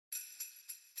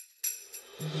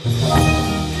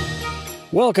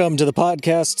Welcome to the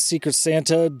podcast Secret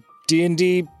Santa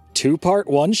D&D 2-part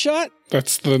one-shot?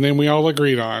 That's the name we all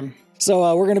agreed on.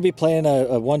 So we're going to be playing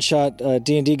a one-shot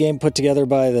D&D game put together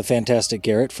by the fantastic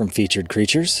Garrett from Featured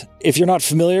Creatures. If you're not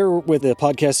familiar with the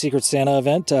podcast Secret Santa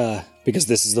event, because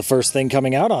this is the first thing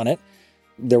coming out on it,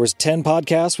 there was 10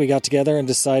 podcasts. We got together and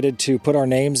decided to put our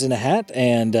names in a hat,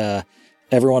 and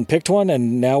everyone picked one,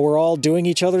 and now we're all doing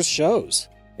each other's shows.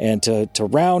 And to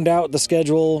round out the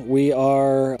schedule, we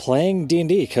are playing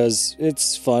D&D because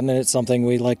it's fun and it's something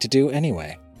we like to do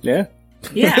anyway. Yeah.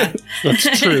 Yeah.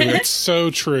 That's true. That's so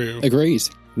true. Agreed.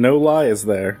 No lies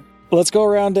there. Let's go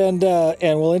around and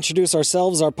we'll introduce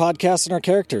ourselves, our podcast, and our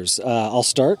characters. I'll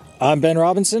start. I'm Ben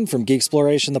Robinson from Geek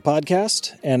Exploration, the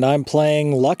podcast, and I'm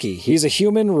playing Lucky. He's a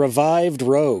human revived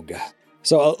rogue.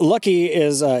 So Lucky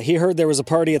is, he heard there was a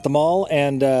party at the mall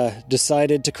and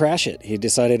decided to crash it. He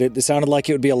decided it sounded like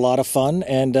it would be a lot of fun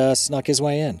and snuck his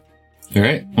way in. All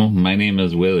right. Well, my name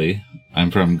is Willie.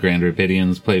 I'm from Grand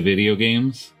Rapidians Play Video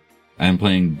Games. I'm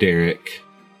playing Derek.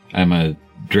 I'm a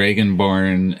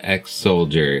Dragonborn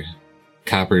ex-soldier.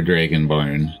 Copper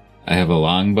Dragonborn. I have a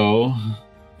longbow.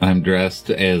 I'm dressed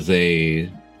as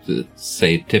a,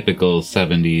 say, typical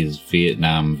 70s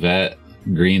Vietnam vet.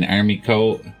 Green army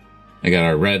coat. I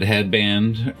got a red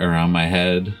headband around my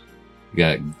head.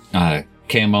 Got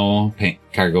camo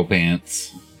cargo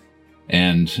pants.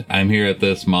 And I'm here at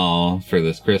this mall for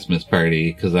this Christmas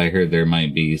party because I heard there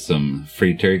might be some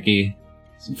free turkey,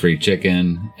 some free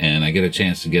chicken, and I get a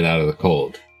chance to get out of the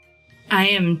cold. I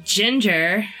am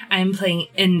Ginger. I'm playing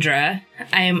Indra.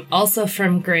 I am also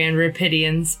from Grand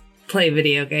Rapidians Play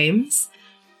Video Games.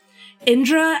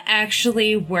 Indra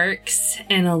actually works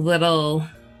in a little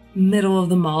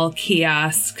middle-of-the-mall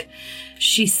kiosk.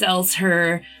 She sells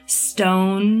her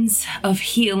stones of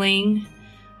healing,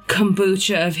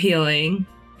 kombucha of healing,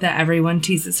 that everyone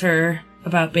teases her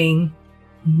about being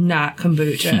not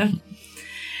kombucha.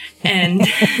 And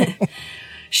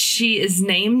she is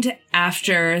named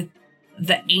after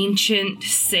the ancient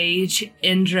sage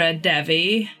Indra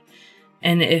Devi.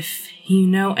 And if you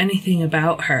know anything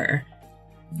about her,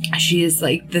 she is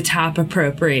like the top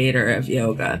appropriator of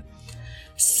yoga.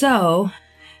 So,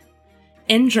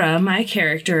 Indra, my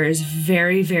character, is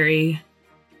very, very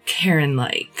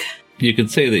Karen-like. You could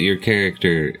say that your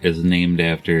character is named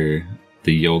after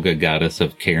the yoga goddess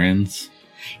of Karens.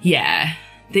 Yeah,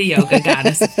 the yoga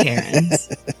goddess of Karens.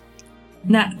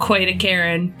 Not quite a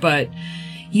Karen, but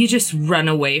you just run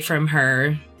away from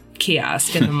her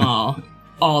kiosk in the mall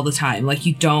all the time. Like,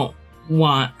 you don't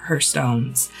want her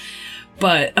stones.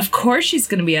 But, of course, she's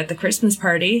going to be at the Christmas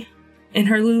party in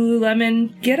her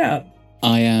Lululemon get-up.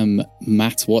 I am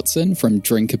Matt Watson from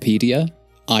Drinkopedia.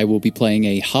 I will be playing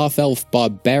a half-elf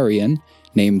barbarian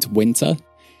named Winter.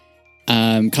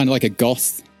 Kind of like a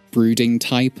goth brooding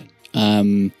type.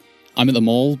 I'm at the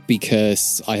mall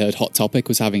because I heard Hot Topic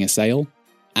was having a sale.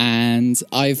 And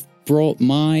I've brought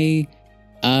my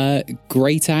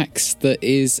great axe that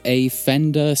is a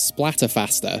Fender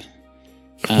Splatterfaster.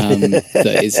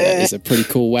 That is a pretty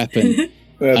cool weapon.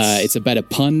 It's a better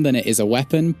pun than it is a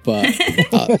weapon, but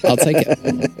I'll take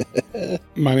it.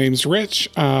 My name's Rich.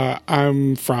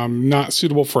 I'm from Not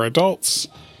Suitable for Adults,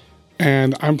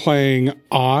 and I'm playing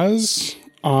Oz.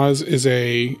 Oz is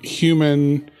a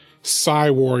human Psy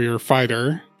warrior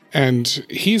fighter, and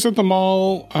he's at the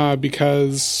mall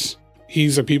because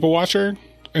he's a people watcher,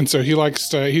 and so he likes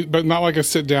to, but not like a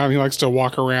sit down, he likes to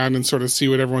walk around and sort of see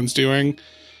what everyone's doing.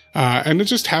 And it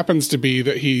just happens to be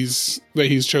that he's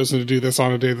chosen to do this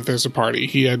on a day that there's a party.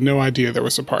 He had no idea there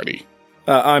was a party.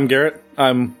 I'm Garrett.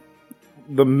 I'm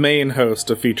the main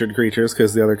host of Featured Creatures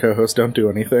because the other co-hosts don't do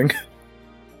anything.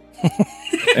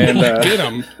 And get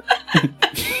them.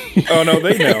 Oh no,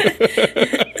 they know.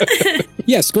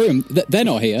 Yeah, screw them. They're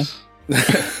not here.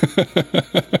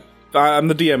 I'm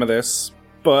the DM of this,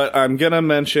 but I'm gonna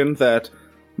mention that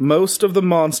most of the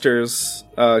monsters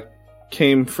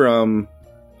came from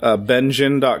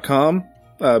Benjin.com,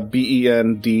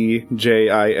 Bendjinn.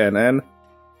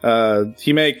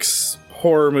 He makes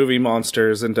horror movie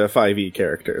monsters into 5e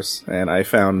characters, and I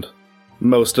found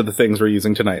most of the things we're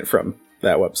using tonight from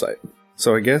that website.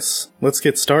 So I guess let's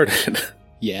get started.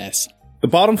 Yes. The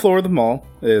bottom floor of the mall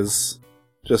is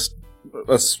just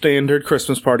a standard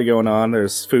Christmas party going on.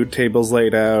 There's food tables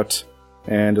laid out,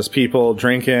 and just people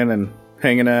drinking and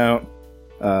hanging out.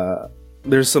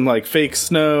 There's some, like, fake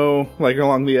snow, like,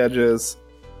 along the edges.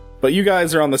 But you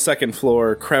guys are on the second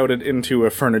floor, crowded into a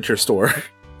furniture store,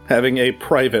 having a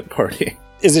private party.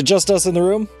 Is it just us in the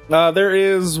room? There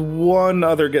is one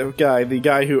other guy, the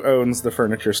guy who owns the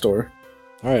furniture store.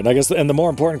 All right, I guess, and the more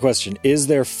important question, is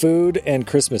there food and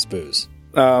Christmas booze?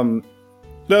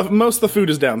 Most of the food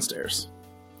is downstairs.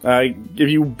 If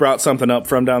you brought something up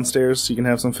from downstairs, you can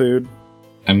have some food.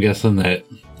 I'm guessing that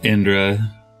Indra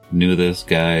knew this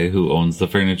guy who owns the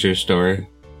furniture store,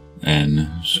 and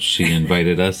she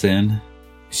invited us in.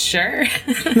 Sure.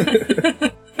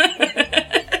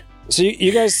 So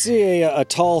you guys see a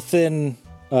tall, thin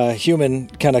human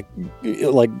kind of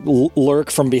like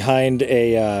lurk from behind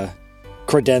a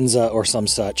credenza or some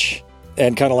such,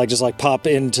 and kind of like just like pop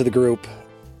into the group.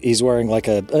 He's wearing like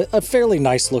a fairly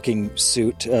nice looking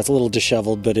suit. It's a little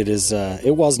disheveled, but it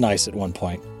was nice at one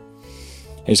point.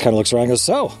 He just kind of looks around and goes,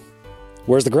 "So,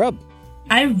 where's the grub?"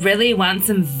 I really want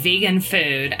some vegan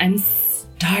food. I'm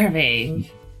starving.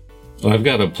 Well, I've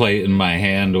got a plate in my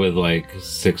hand with like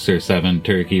 6 or 7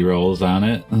 turkey rolls on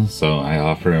it, so I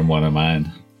offer him one of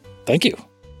mine. Thank you.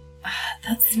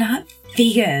 That's not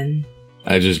vegan.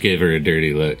 I just gave her a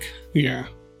dirty look. Yeah.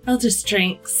 I'll just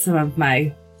drink some of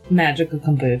my magical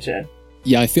kombucha.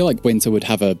 Yeah, I feel like Winter would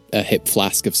have a hip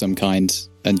flask of some kind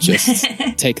and just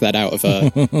take that out of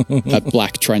a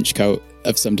black trench coat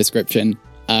of some description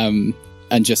and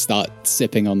just start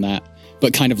sipping on that,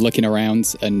 but kind of looking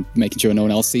around and making sure no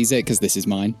one else sees it because this is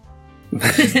mine.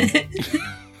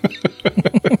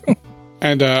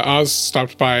 And Oz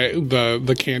stopped by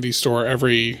the candy store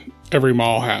every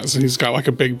mall has, and he's got like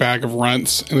a big bag of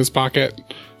runts in his pocket,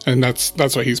 and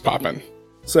that's what he's popping.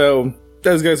 So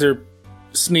those guys are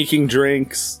sneaking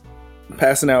drinks,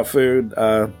 passing out food.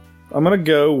 I'm gonna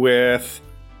go with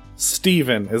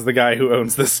Steven is the guy who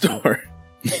owns this store.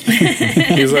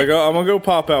 He's like, "Oh, I'm gonna go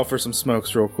pop out for some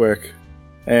smokes real quick,"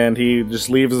 and he just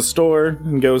leaves the store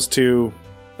and goes to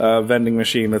a vending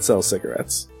machine that sells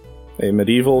cigarettes. A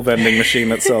medieval vending machine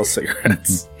that sells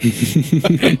cigarettes.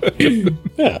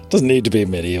 Yeah, it doesn't need to be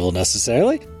medieval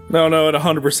necessarily. No, it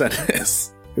 100%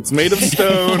 is. It's made of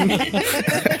stone.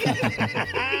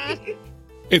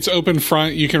 It's open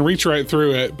front. You can reach right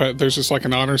through it, but there's just like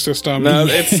an honor system. No,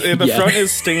 the front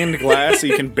is stained glass, so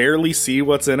you can barely see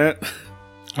what's in it.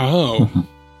 Oh.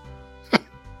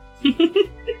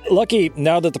 Lucky,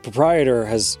 now that the proprietor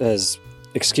has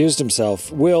excused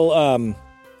himself, will,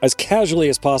 as casually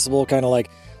as possible, kind of like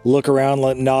look around,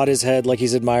 nod his head like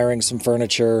he's admiring some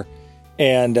furniture,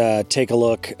 and take a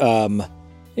look,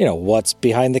 what's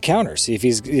behind the counter. See if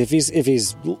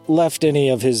he's left any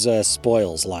of his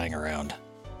spoils lying around.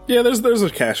 Yeah, there's a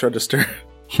cash register.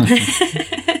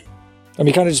 I mean,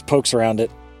 he kind of just pokes around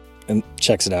it and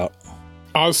checks it out.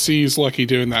 Oz sees Lucky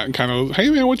doing that and kind of, "Hey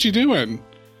man, what you doing?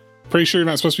 Pretty sure you're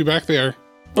not supposed to be back there."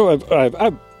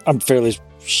 Oh, I'm fairly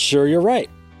sure you're right.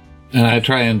 And I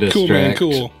try and distract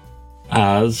Cool.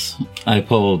 Oz. I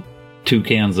pull 2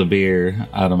 cans of beer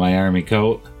out of my army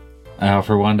coat. I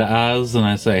offer one to Oz, and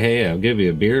I say, "Hey, I'll give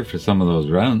you a beer for some of those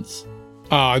runts."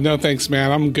 No thanks, man.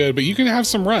 I'm good, but you can have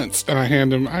some runts. And I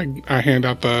hand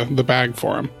out the bag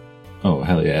for him. Oh,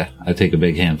 hell yeah. I take a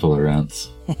big handful of runts.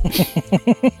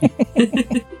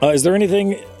 Is there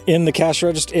anything in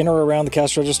or around the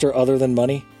cash register other than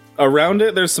money? Around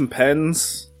it, there's some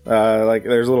pens.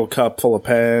 There's a little cup full of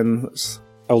pens.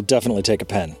 I'll definitely take a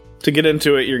pen. To get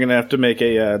into it, you're going to have to make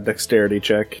a dexterity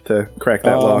check to crack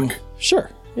that lock. Sure.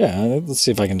 Yeah, let's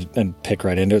see if I can pick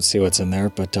right into it, see what's in there.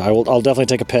 But I'll definitely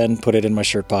take a pen, put it in my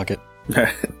shirt pocket.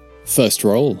 First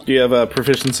roll. Do you have a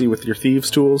proficiency with your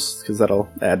thieves' tools? Because that'll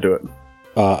add to it.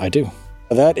 I do.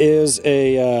 That is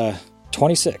a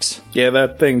 26. Yeah,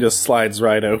 that thing just slides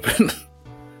right open.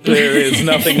 There is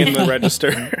nothing in the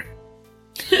register.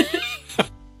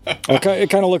 I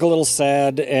kind of look a little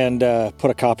sad and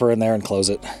put a copper in there and close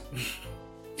it.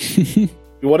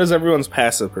 What is everyone's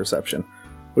passive perception?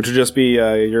 Which would just be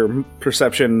your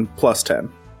perception plus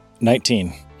 10.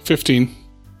 19. 15.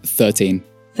 13.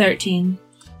 13.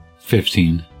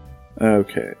 15.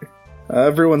 Okay.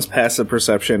 Everyone's passive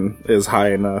perception is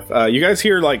high enough. You guys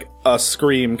hear, like, a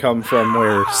scream come from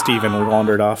where Steven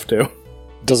wandered off to.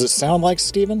 Does it sound like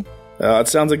Steven? It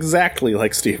sounds exactly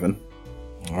like Steven.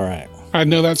 All right. I'd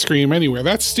know that scream anywhere.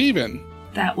 That's Steven.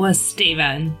 That was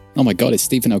Steven. Oh my god, is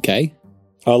Steven okay?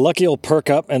 Lucky will perk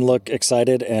up and look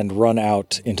excited and run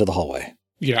out into the hallway.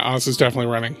 Yeah, Oz is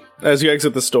definitely running. As you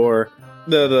exit the store,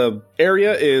 the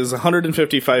area is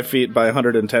 155 feet by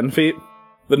 110 feet.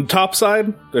 The top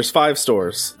side, there's 5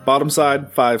 stores. Bottom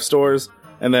side, 5 stores.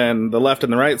 And then the left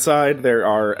and the right side, there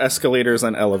are escalators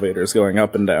and elevators going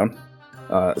up and down.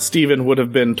 Steven would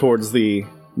have been towards the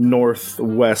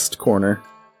northwest corner.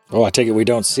 Oh, I take it we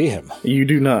don't see him. You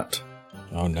do not.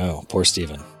 Oh no, poor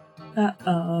Steven.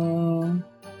 Uh-oh.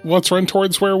 Let's run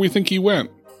towards where we think he went.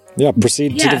 Yeah,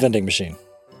 proceed to Yeah. the vending machine.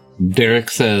 Derek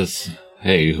says,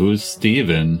 "Hey, who's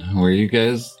Steven?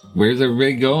 Where's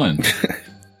everybody going?"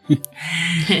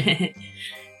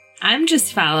 I'm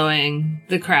just following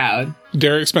the crowd.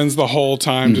 Derek spends the whole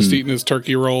time just eating his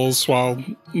turkey rolls while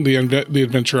the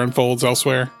adventure unfolds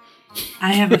elsewhere.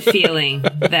 I have a feeling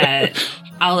that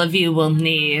all of you will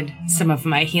need some of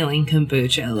my healing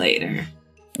kombucha later.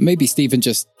 Maybe Stephen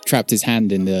just trapped his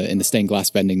hand in the stained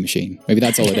glass vending machine. Maybe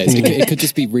that's all it is. It could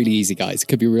just be really easy, guys. It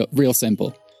could be real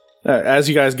simple. As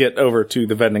you guys get over to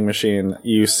the vending machine,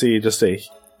 you see just a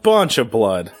bunch of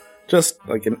blood. Just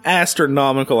like an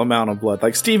astronomical amount of blood.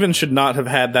 Like, Steven should not have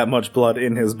had that much blood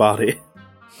in his body.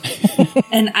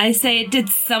 And I say, did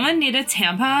someone need a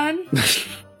tampon?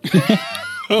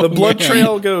 The blood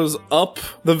trail goes up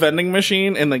the vending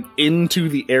machine and like into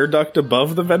the air duct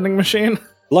above the vending machine.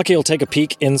 Lucky will take a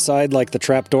peek inside, like the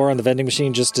trap door on the vending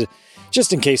machine, just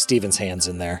in case Steven's hand's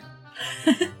in there.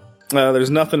 There's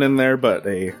nothing in there but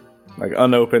a like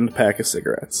unopened pack of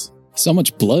cigarettes. So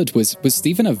much blood. Was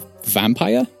Stephen a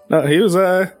vampire? No, he was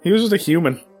just a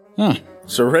human. Huh.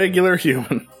 Just a regular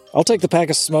human. I'll take the pack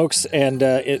of smokes and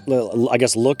I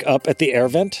guess look up at the air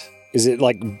vent. Is it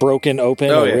like broken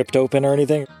open or ripped open or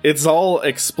anything? It's all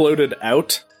exploded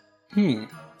out.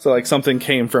 So like something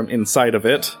came from inside of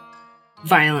it.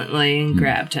 Violently and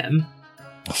grabbed him.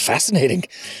 Oh, fascinating.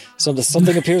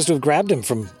 Something appears to have grabbed him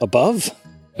from above.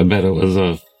 I bet it was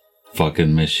a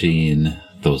fucking machine.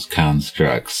 Those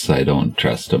constructs, I don't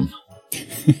trust them.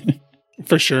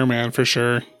 For sure, man, for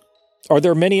sure. Are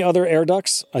there many other air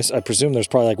ducts? I presume there's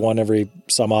probably like one every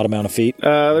some odd amount of feet.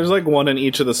 There's like one in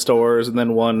each of the stores and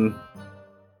then one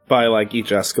by like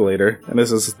each escalator. And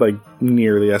this is like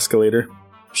near the escalator.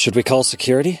 Should we call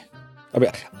security? I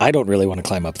mean, I don't really want to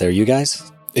climb up there. You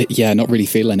guys? Yeah, not really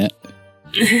feeling it.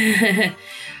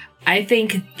 I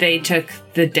think they took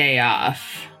the day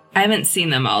off. I haven't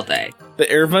seen them all day. The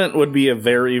air vent would be a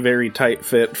very, very tight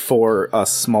fit for a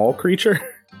small creature.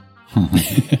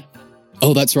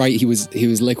 Oh, that's right. He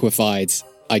was liquefied.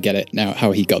 I get it now.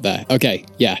 How he got there? Okay,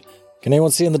 yeah. Can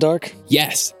anyone see in the dark?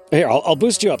 Yes. Here, I'll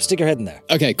boost you up. Stick your head in there.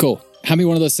 Okay, cool. Hand me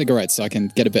one of those cigarettes so I can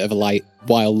get a bit of a light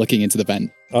while looking into the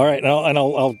vent. All right, and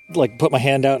I'll like put my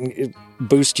hand out and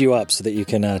boost you up so that you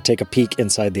can take a peek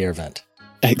inside the air vent.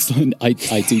 Excellent. I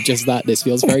do just that. This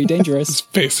feels very dangerous. His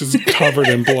face is covered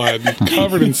in blood.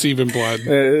 Covered in Steven blood. It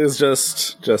is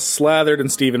just slathered in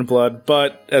Steven blood.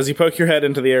 But as you poke your head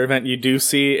into the air vent, you do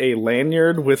see a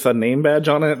lanyard with a name badge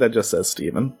on it that just says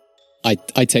Steven.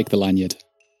 I take the lanyard.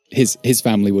 His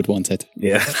family would want it.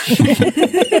 Yeah.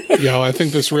 Yo, I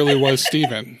think this really was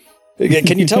Steven.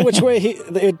 Can you tell which way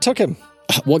it took him?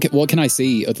 What can I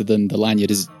see other than the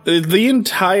lanyard? Is the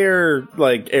entire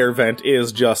like air vent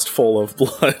is just full of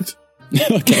blood.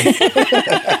 Okay.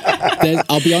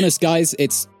 I'll be honest, guys.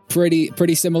 It's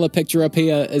pretty similar picture up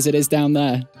here as it is down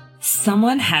there.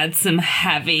 Someone had some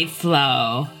heavy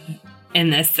flow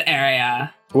in this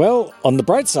area. Well, on the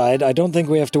bright side, I don't think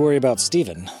we have to worry about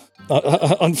Steven.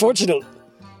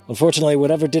 Unfortunately,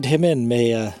 whatever did him in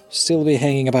may still be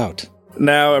hanging about.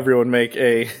 Now everyone make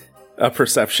a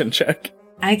perception check.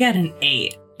 I got an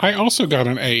 8. I also got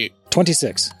an 8.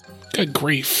 26. Good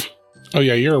grief. Oh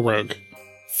yeah, you're a rogue.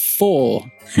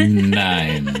 4.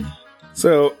 9.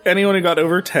 So anyone who got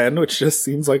over 10, which just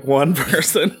seems like one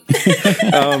person,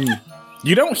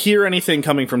 you don't hear anything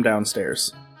coming from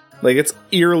downstairs. Like, it's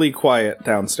eerily quiet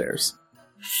downstairs.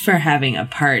 For having a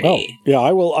party. Oh, yeah,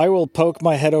 I will poke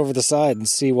my head over the side and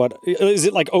see what... Is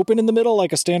it like open in the middle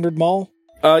like a standard mall?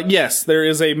 Yes, there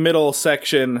is a middle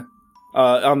section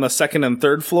on the second and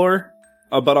third floor,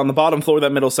 but on the bottom floor,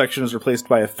 that middle section is replaced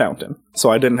by a fountain.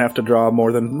 So I didn't have to draw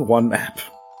more than one map.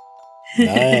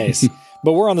 Nice.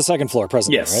 But we're on the second floor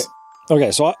presently, Yes. right?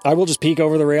 Okay, so I will just peek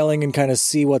over the railing and kind of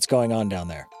see what's going on down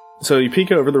there. So you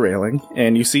peek over the railing,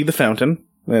 and you see the fountain.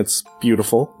 It's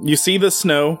beautiful. You see the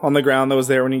snow on the ground that was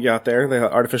there when you got there,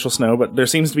 the artificial snow, but there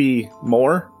seems to be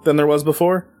more than there was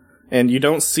before, and you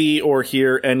don't see or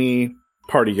hear any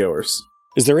partygoers.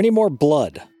 Is there any more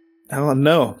blood? Oh,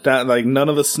 no. None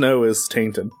of the snow is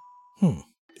tainted.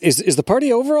 Is the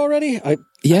party over already?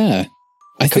 Yeah.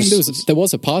 I think there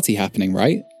was a party happening,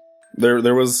 right?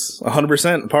 There was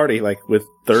 100% party, like, with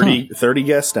 30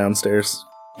 guests downstairs.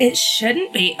 It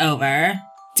shouldn't be over.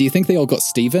 Do you think they all got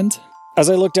Stevened? As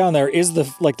I look down there, is the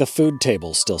food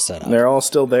table still set up? They're all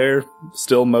still there,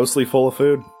 still mostly full of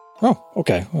food. Oh,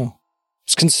 okay. Well,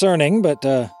 it's concerning, but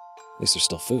at least there's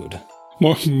still food.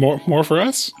 More for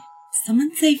us?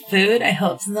 Someone say food? I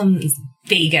hope someone's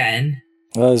vegan.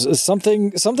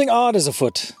 Something odd is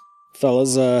afoot,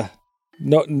 fellas.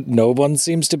 No one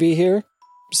seems to be here.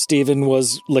 Steven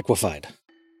was liquefied.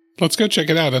 Let's go check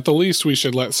it out. At the least, we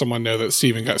should let someone know that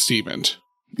Steven got Stevened.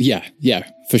 Yeah,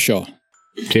 for sure.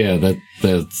 Yeah,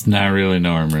 that's not really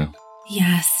normal.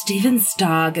 Yeah, Steven's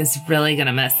dog is really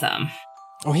gonna miss him.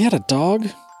 Oh, he had a dog?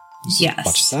 He's Yes.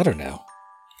 much sadder now.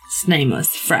 His name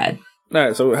was Fred. All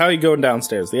right, so how are you going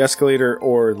downstairs? The escalator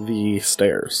or the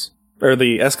stairs? Or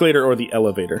the escalator or the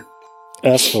elevator?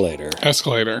 Escalator.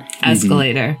 Escalator.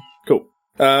 Escalator. Cool.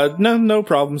 No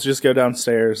problems. Just go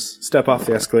downstairs, step off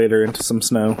the escalator into some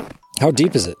snow. How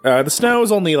deep is it? The snow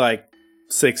is only like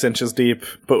 6 inches deep,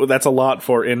 but that's a lot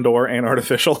for indoor and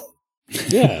artificial.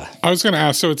 Yeah. I was going to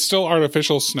ask, so it's still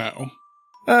artificial snow?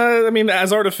 I mean,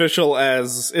 as artificial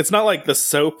as... It's not like the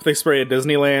soap they spray at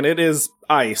Disneyland. It is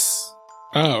ice.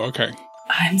 Oh, okay.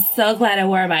 I'm so glad I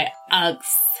wore my Uggs.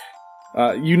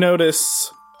 You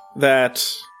notice that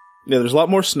there's a lot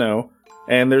more snow,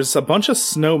 and there's a bunch of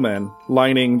snowmen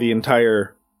lining the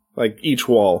entire, like, each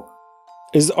wall.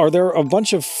 Are there a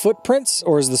bunch of footprints,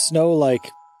 or is the snow like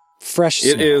fresh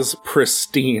snow? It is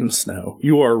pristine snow.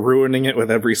 You are ruining it with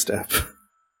every step.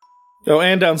 Oh,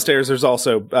 and downstairs there's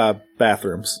also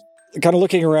bathrooms. Kind of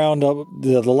looking around,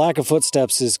 the lack of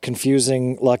footsteps is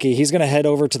confusing Lucky. He's going to head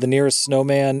over to the nearest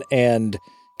snowman and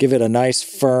give it a nice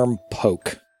firm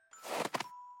poke.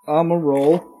 I'm gonna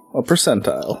roll a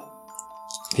percentile.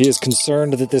 He is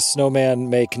concerned that this snowman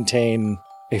may contain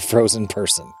a frozen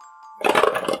person.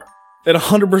 It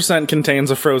 100% contains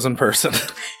a frozen person.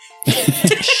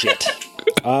 Shit.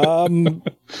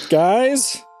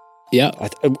 Guys, Yeah.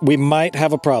 we might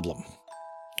have a problem.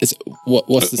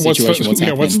 What's the situation? What's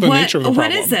happening? What's the nature of the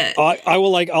problem? What is it?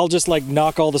 I'll just like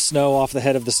knock all the snow off the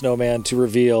head of the snowman to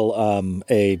reveal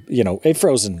a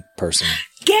frozen person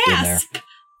in there. Gasp!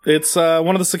 It's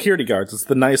one of the security guards. It's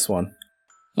the nice one.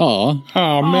 Aw.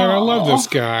 Oh, man, I love this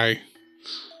guy.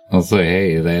 I'll say,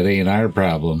 hey, that ain't our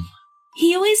problem.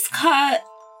 He always caught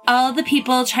all the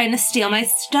people trying to steal my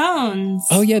stones.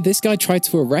 Oh, yeah, this guy tried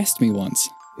to arrest me once.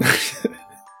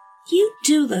 You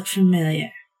do look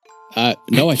familiar.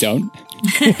 No, I don't.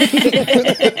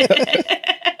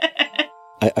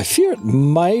 I fear it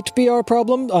might be our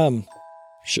problem.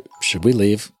 Should we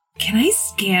leave? Can I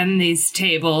scan these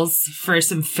tables for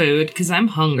some food? Because I'm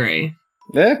hungry.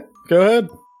 Yeah, go ahead.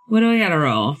 What do I gotta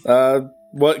roll?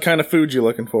 What kind of food you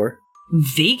looking for?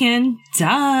 Vegan,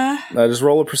 duh. Just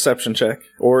roll a perception check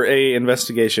or a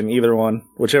investigation, either one,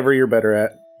 whichever you're better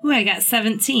at. Ooh, I got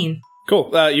 17.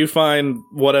 Cool. You find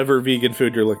whatever vegan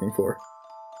food you're looking for.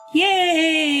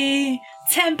 Yay!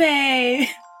 Tempeh!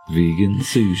 Vegan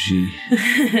sushi.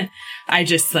 I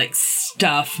just,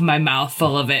 stuff my mouth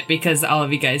full of it because all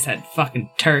of you guys had fucking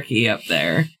turkey up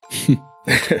there.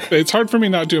 It's hard for me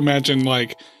not to imagine,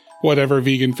 whatever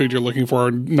vegan food you're looking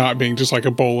for not being just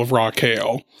a bowl of raw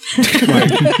kale. I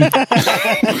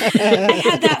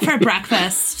had that for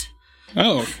breakfast.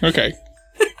 Oh, okay.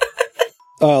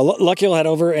 Lucky will head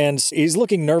over, and he's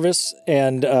looking nervous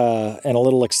and a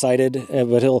little excited,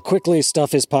 but he'll quickly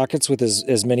stuff his pockets with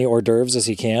as many hors d'oeuvres as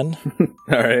he can.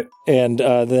 All right. And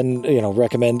then,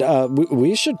 recommend,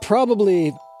 we should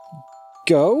probably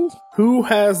go? Who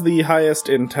has the highest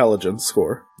intelligence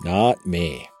score? Not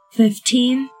me.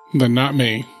 15? Then not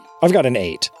me. I've got an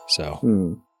 8,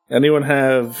 so. Anyone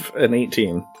have an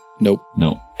 18? Nope.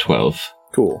 No, 12.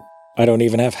 Cool. I don't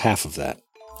even have half of that.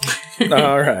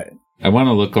 All right. I want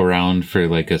to look around for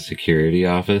a security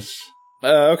office.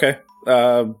 Okay.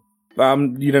 You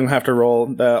don't have to roll.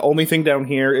 The only thing down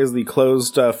here is the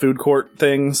closed food court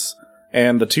things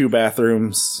and the 2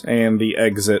 bathrooms and the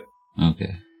exit.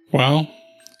 Okay. Well,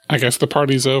 I guess the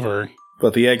party's over.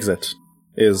 But the exit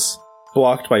is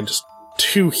blocked by just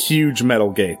 2 huge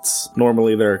metal gates.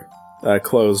 Normally they're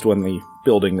closed when the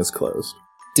building is closed.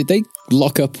 Did they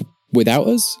lock up without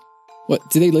us? What,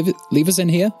 did they leave us in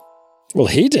here? Well,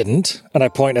 he didn't. And I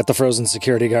point at the frozen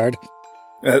security guard.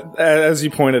 As you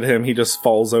point at him, he just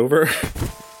falls over.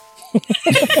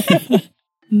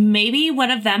 Maybe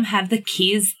one of them had the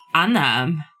keys on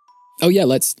them. Oh yeah,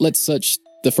 let's search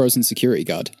the frozen security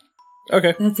guard.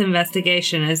 Okay. That's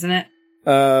investigation, isn't it?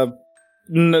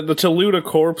 To loot a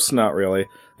corpse, not really.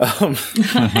 The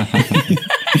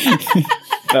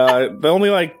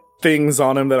only things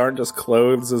on him that aren't just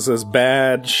clothes is his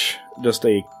badge, just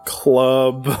a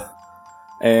club,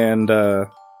 and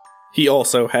he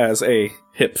also has a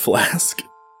hip flask.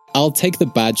 I'll take the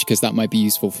badge because that might be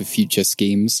useful for future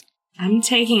schemes. I'm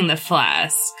taking the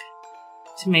flask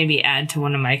to maybe add to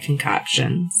one of my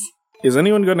concoctions. Is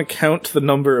anyone going to count the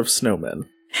number of snowmen?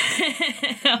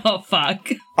 Oh, fuck.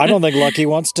 I don't think Lucky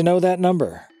wants to know that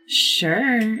number.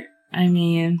 Sure. I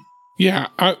mean...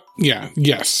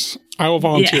 Yes. I will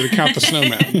volunteer to count the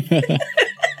snowmen.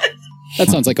 That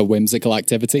sounds like a whimsical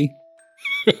activity.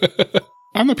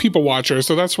 I'm the people watcher,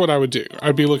 so that's what I would do.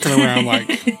 I'd be looking around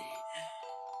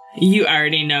You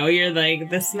already know you're like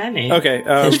this many. Okay,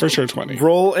 That's for sure 20.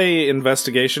 roll a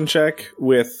investigation check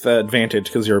with advantage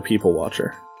because you're a people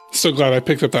watcher. So glad I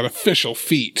picked up that official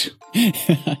feat.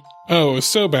 Oh, it was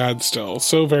so bad still.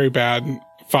 So very bad.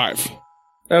 5.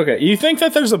 Okay, you think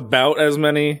that there's about as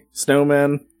many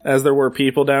snowmen as there were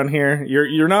people down here?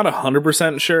 You're not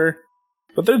 100% sure,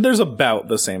 but there's about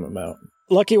the same amount.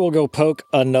 Lucky will go poke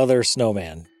another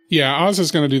snowman. Yeah, Oz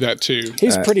is going to do that too.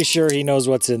 He's pretty sure he knows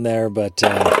what's in there, but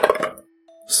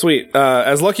Sweet.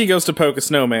 As Lucky goes to poke a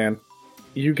snowman,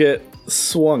 you get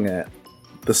swung at.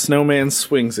 The snowman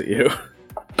swings at you.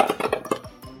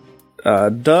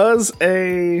 Does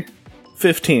a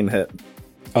 15 hit?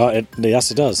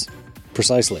 Yes, it does.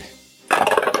 Precisely.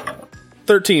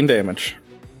 13 damage.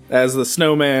 As the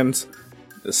snowman's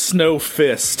snow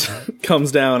fist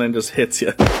comes down and just hits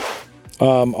you.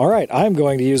 All right, I'm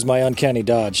going to use my uncanny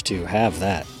dodge to have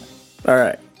that.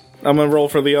 Alright. I'm gonna roll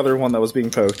for the other one that was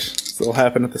being poked. So it'll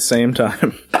happen at the same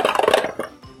time.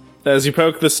 As you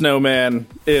poke the snowman,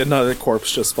 another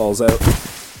corpse just falls out.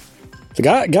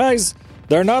 The guys,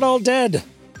 they're not all dead.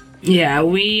 Yeah,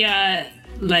 we,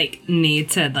 need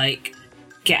to,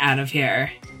 get out of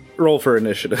here. Roll for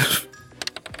initiative.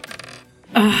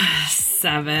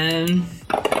 7.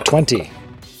 20.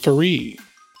 3.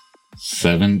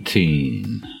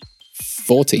 17.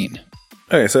 14.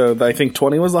 Okay, so I think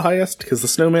 20 was the highest, because the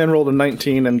snowman rolled a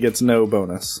 19 and gets no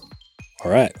bonus.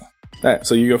 All right. Alright,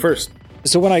 so you go first.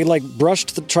 So when I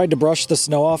tried to brush the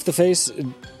snow off the face,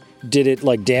 did it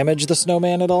damage the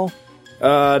snowman at all?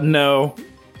 No.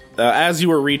 As you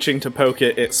were reaching to poke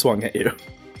it, it swung at you.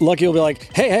 Lucky will be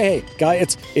like, hey, guy,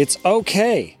 it's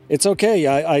okay. It's okay.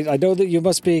 I know that you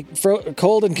must be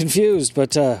cold and confused,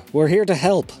 but we're here to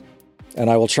help. And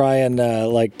I will try and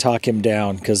talk him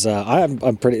down because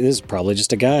I'm pretty. This is probably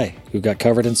just a guy who got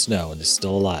covered in snow and is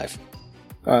still alive.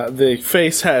 The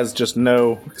face has just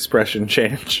no expression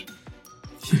change.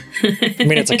 I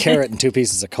mean, it's a carrot and 2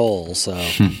 pieces of coal, so.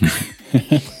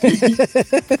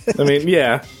 I mean,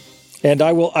 yeah. And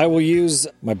I will use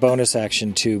my bonus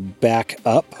action to back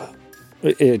up,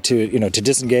 to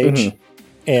disengage,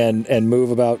 and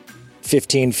move about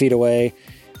 15 feet away,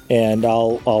 and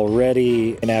I'll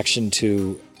ready an action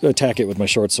to attack it with my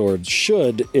short sword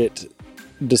should it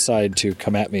decide to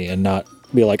come at me and not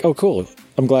be like, oh cool,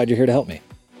 I'm glad you're here to help me.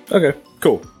 Okay,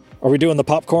 cool. Are we doing the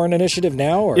popcorn initiative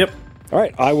now? Or? Yep. All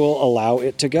right, I will allow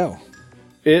it to go.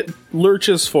 It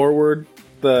lurches forward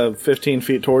the 15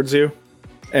 feet towards you,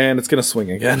 and it's going to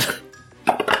swing again.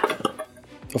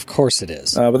 Of course it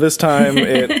is. But this time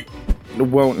it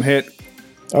won't hit.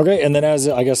 Okay, and then as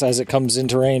it comes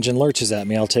into range and lurches at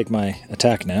me, I'll take my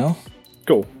attack now.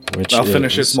 Cool. Which I'll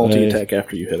finish is its multi-attack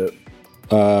after you hit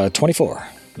it. 24.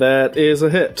 That is a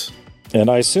hit. And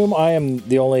I assume I am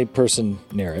the only person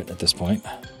near it at this point.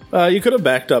 You could have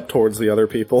backed up towards the other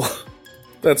people.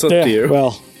 That's up to you.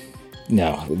 Well,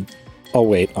 no. I'll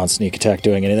wait on sneak attack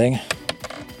doing anything.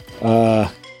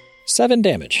 7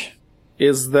 damage.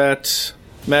 Is that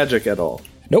magic at all?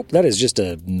 Nope, that is just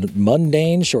a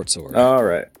mundane short sword.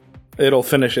 Alright. It'll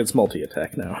finish its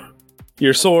multi-attack now.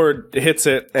 Your sword hits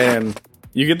it, and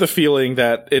you get the feeling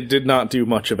that it did not do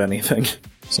much of anything.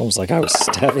 It's almost like I was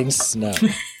stabbing snow.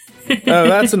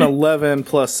 That's an 11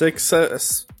 plus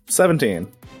 6,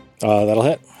 17. That'll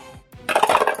hit.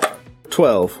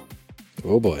 12.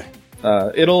 Oh boy.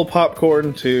 It'll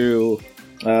popcorn to...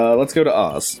 let's go to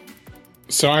Oz.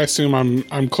 So I assume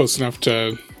I'm close enough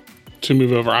to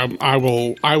move over. I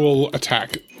will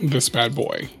attack this bad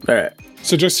boy. Alright.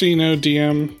 So just so you know,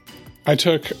 DM, I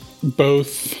took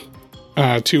both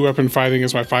 2-weapon fighting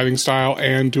as my fighting style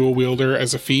and dual wielder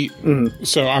as a feat. Mm-hmm.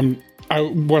 So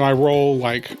when I roll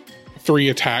 3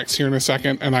 attacks here in a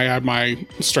second and I add my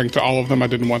strength to all of them, I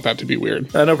didn't want that to be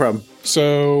weird. No problem.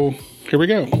 So here we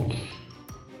go.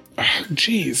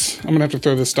 Jeez, I'm gonna have to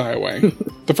throw this die away.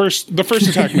 The first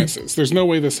attack misses. There's no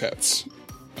way this hits.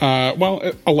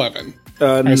 11.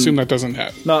 I assume that doesn't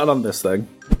hit. Not on this thing.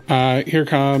 Here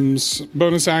comes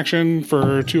bonus action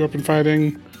for 2-weapon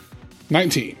fighting.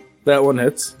 19. That one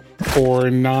hits. For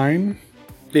 9.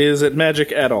 Is it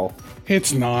magic at all?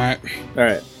 It's not.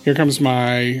 Alright. Here comes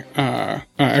my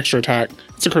extra attack.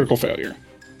 It's a critical failure.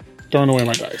 Throwing away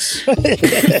my dice.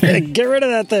 Get rid of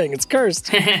that thing. It's cursed.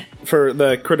 For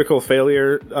the critical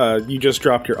failure, you just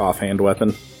dropped your offhand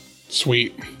weapon.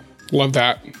 Sweet. Love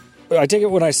that. I take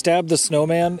it when I stabbed the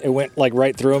snowman, it went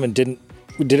right through him and did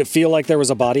it feel like there was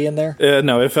a body in there?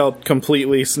 No, it felt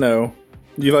completely snow.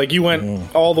 You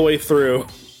went all the way through.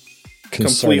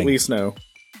 Concerning. Completely snow.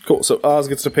 Cool, so Oz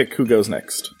gets to pick who goes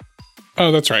next.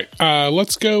 Oh, that's right.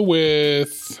 Let's go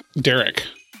with Derek.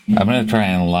 I'm going to try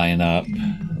and line up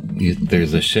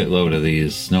There's a shitload of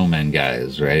these snowmen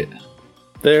guys, right?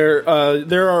 There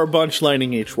are a bunch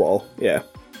lining each wall. Yeah.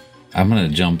 I'm gonna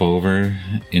jump over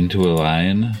into a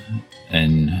line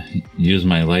and use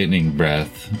my lightning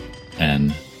breath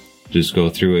and just go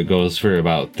through. It goes for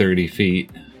about 30 feet.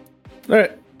 All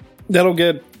right. That'll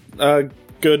get a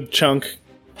good chunk.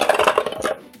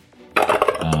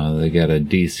 They got a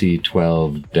DC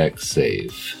 12 dex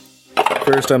save.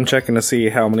 First, I'm checking to see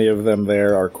how many of them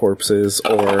there are corpses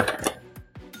or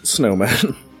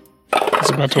snowmen.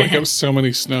 It's about to wake up so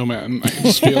many snowmen. I can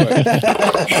just feel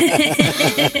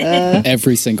it.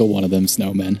 Every single one of them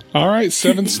snowmen. All right,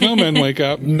 7 snowmen wake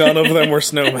up. None of them were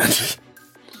snowmen.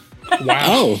 Wow.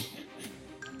 Oh,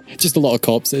 just a lot of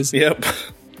corpses. Yep.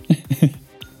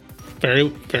 Very,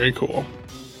 very cool.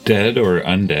 Dead or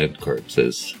undead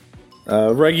corpses?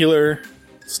 Regular,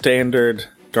 standard,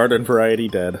 garden variety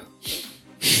dead.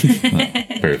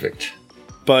 Perfect.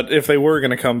 But if they were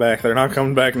going to come back, they're not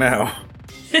coming back now.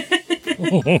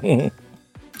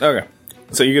 Okay.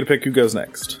 So you get to pick who goes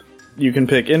next. You can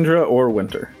pick Indra or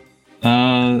Winter.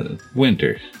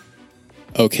 Winter.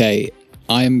 Okay,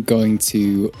 I'm going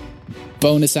to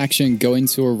bonus action go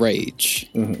into a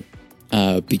rage.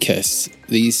 Because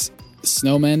these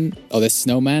snowmen, or this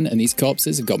snowman and these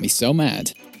corpses have got me so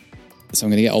mad. So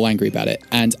I'm going to get all angry about it.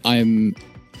 And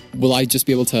will I just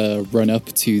be able to run up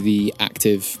to the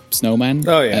active snowman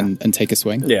and take a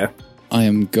swing? Yeah. I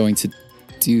am going to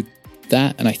do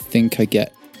that, and I think I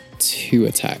get 2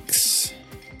 attacks.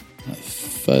 The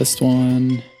first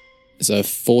one is a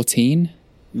 14.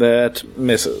 That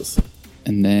misses.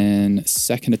 And then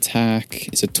second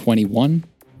attack is a 21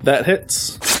 That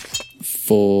hits.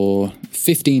 for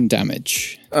 15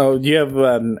 damage. Oh, you have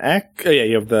an axe? Oh, yeah,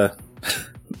 you have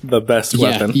the best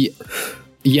weapon.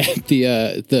 Yeah,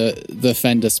 the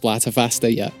Fender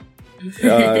Splatterfaster, yeah.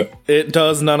 It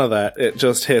does none of that. It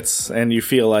just hits, and you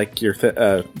feel like your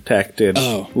attack did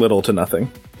little to nothing.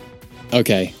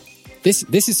 Okay. This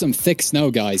is some thick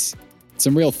snow, guys.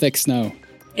 Some real thick snow.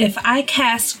 If I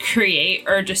cast Create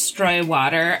or Destroy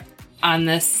Water on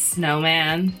this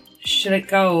snowman, should it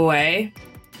go away?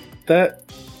 That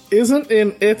isn't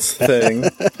in its thing,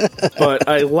 but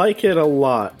I like it a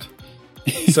lot.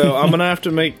 So I'm gonna have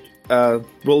to make.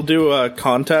 We'll do a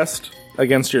contest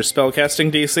against your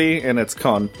spellcasting DC, and it's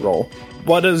con roll.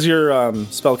 What is your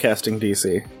spellcasting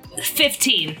DC?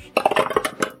 15.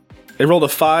 It rolled a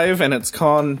 5, and its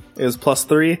con is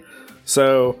 +3,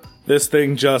 so this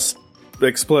thing just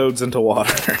explodes into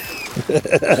water.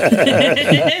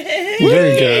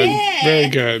 Very good. Very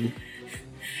good.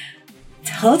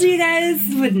 Told you guys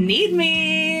would need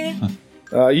me.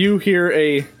 You hear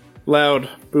a loud,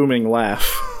 booming laugh.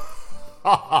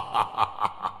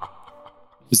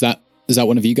 Is that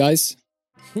one of you guys?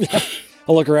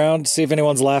 I'll look around, see if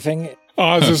anyone's laughing.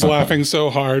 Oz is laughing so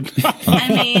hard. I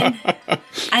mean,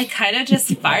 I kind of just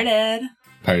farted.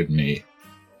 Pardon me.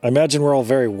 I imagine we're all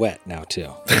very wet now,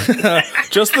 too.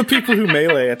 Just the people who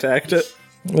melee attacked it.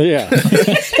 Yeah.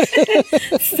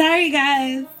 Sorry,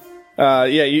 guys. Yeah,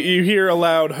 you hear a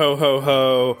loud ho ho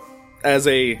ho as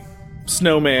a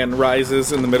snowman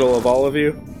rises in the middle of all of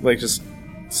you, like just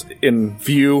in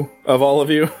view of all of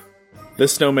you.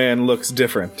 This snowman looks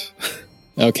different.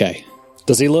 Okay.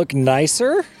 Does he look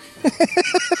nicer?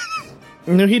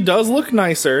 No, he does look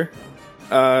nicer.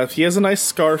 He has a nice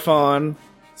scarf on.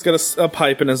 He's got a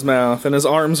pipe in his mouth, and his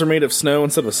arms are made of snow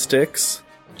instead of sticks.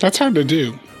 That's hard to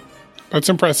do. That's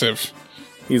impressive.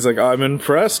 He's like, I'm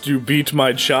impressed you beat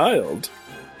my child.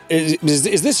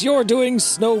 Is this your doing,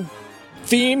 Snow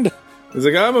Fiend? He's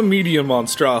like, I'm a medium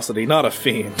monstrosity, not a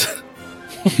fiend.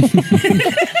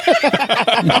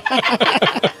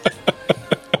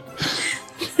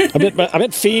 I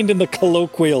meant fiend in the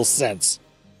colloquial sense.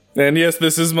 And yes,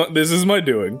 this is my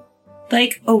doing.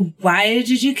 Like, why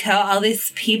did you kill all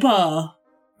these people?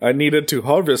 I needed to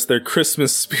harvest their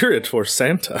Christmas spirit for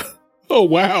Santa. Oh,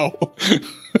 wow.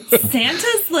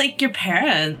 Santa's like your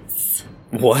parents.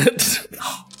 What?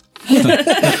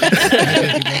 The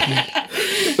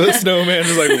snowman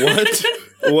is like, what?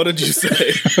 What did you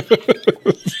say?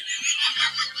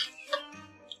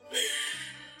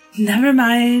 Never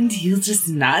mind, you'll just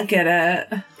not get it.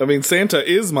 I mean, Santa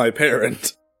is my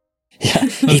parent. Yeah,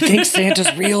 he thinks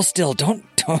Santa's real still. Don't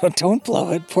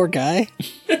blow it, poor guy.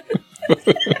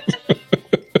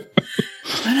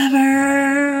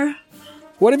 Whatever.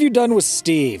 What have you done with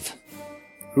Steve?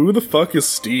 Who the fuck is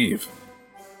Steve?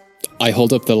 I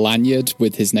hold up the lanyard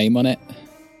with his name on it,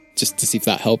 just to see if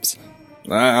that helps.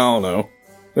 I don't know.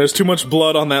 There's too much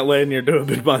blood on that lanyard to have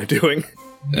been my doing.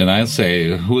 And I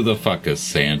say, who the fuck is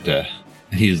Santa?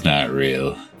 He's not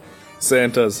real.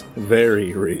 Santa's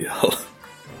very real.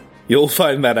 You'll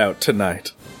find that out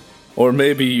tonight. Or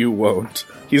maybe you won't.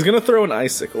 He's gonna throw an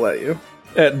icicle at you.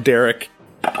 At Derek.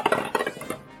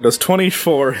 Does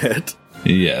 24 hit?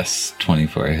 Yes,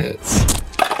 24 hits.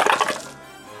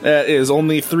 That is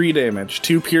only 3 damage.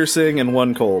 2 piercing and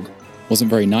 1 cold. Wasn't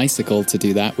very nice-ical to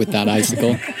do that with that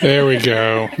icicle. There we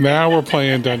go. Now we're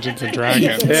playing Dungeons and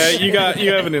Dragons. Yeah,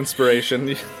 you have an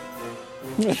inspiration.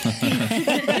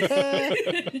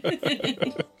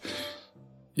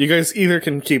 You guys either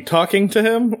can keep talking to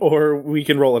him, or we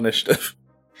can roll initiative.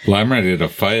 Well, I'm ready to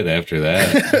fight after that.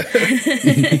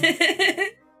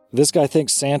 This guy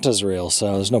thinks Santa's real,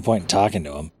 so there's no point in talking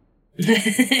to him.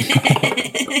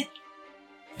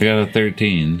 I got a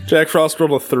 13. Jack Frost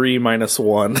rolled a 3 minus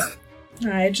 1.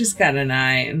 I just got a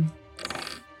 9.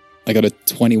 I got a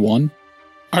 21.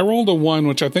 I rolled a 1,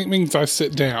 which I think means I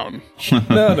sit down.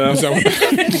 No. Is that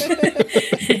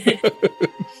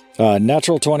what-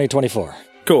 Natural 20, 24.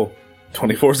 Cool.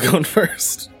 24's going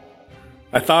first.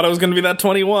 I thought it was going to be that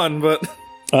 21, but...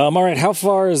 All right, how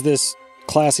far is this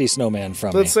classy snowman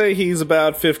from Let's me? say he's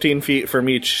about 15 feet from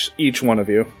each one of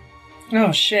you.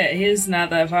 Oh shit, he's not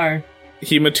that far.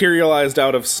 He materialized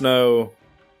out of snow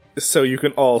so you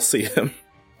can all see him.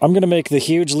 I'm going to make the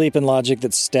huge leap in logic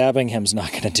that stabbing him's not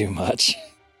going to do much.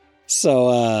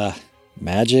 So,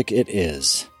 magic it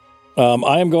is.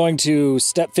 I am going to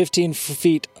step 15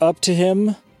 feet up to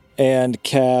him and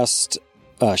cast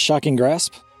Shocking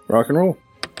Grasp. Rock and roll.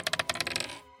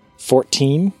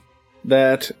 14.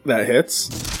 That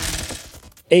hits.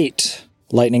 8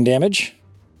 lightning damage.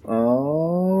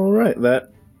 Alright,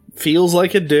 that feels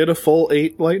like it did a full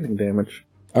 8 lightning damage.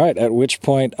 All right, at which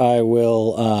point I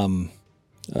will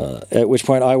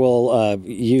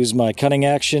use my cunning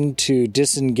action to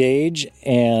disengage,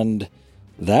 and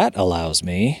that allows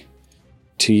me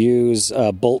to use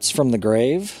bolts from the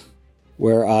grave,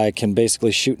 where I can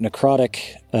basically shoot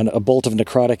a bolt of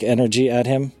necrotic energy at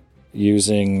him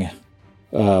using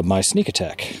my sneak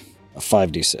attack, a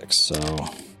 5d6.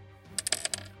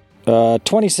 So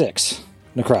 26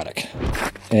 necrotic.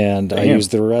 And I use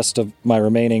the rest of my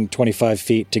remaining 25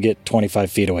 feet to get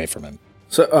 25 feet away from him.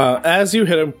 So, as you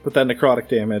hit him with that necrotic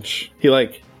damage, he,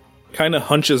 kind of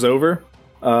hunches over.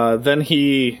 Then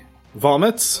he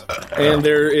vomits, and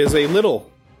there is a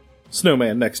little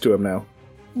snowman next to him now.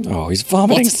 Oh, he's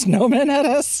vomiting snowmen at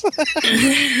us?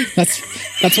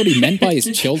 That's what he meant by his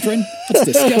children? That's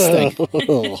disgusting.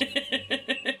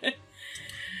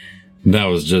 That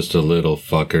was just a little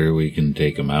fucker. We can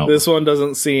take him out. This one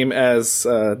doesn't seem as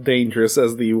dangerous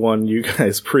as the one you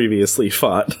guys previously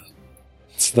fought.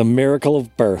 It's the miracle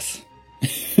of birth.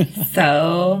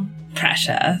 So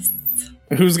precious.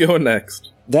 Who's going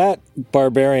next? That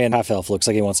barbarian half-elf looks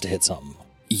like he wants to hit something.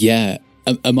 Yeah.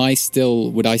 Would I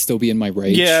still be in my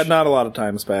rage? Yeah, not a lot of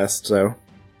time's passed, so...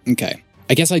 Okay.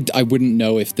 I guess I wouldn't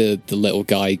know if the little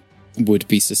guy would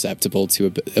be susceptible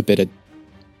to a bit of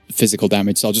physical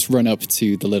damage, so I'll just run up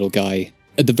to the little guy.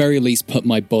 At the very least, put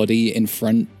my body in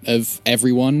front of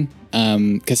everyone,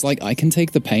 because I can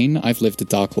take the pain. I've lived a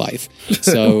dark life,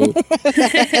 so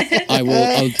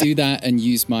I'll do that and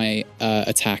use my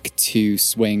attack to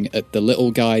swing at the little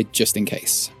guy just in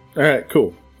case. All right,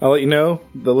 cool. I'll let you know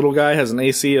the little guy has an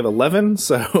AC of 11,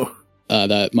 so...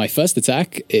 My first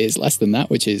attack is less than that,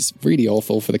 which is really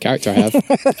awful for the character I have.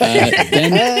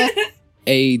 Then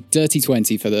a dirty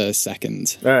 20 for the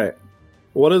second. All right.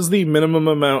 What is the minimum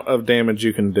amount of damage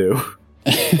you can do?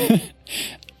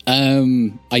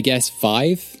 I guess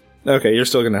 5. Okay, you're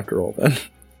still going to have to roll then.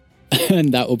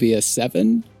 And that will be a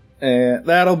 7. And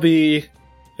that'll be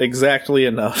exactly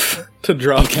enough to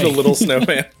drop the little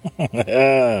snowman.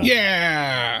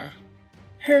 Yeah!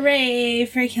 Hooray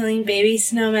for killing baby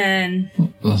snowmen.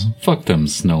 Fuck them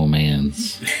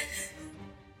snowmans.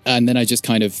 And then I just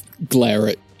kind of glare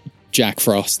at Jack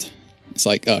Frost. It's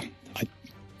like, I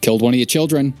killed one of your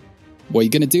children. What are you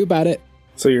going to do about it?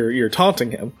 So you're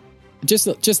taunting him. Just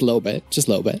a little bit. Just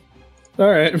a little bit. All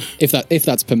right. If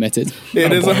that's permitted.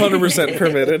 It is 100%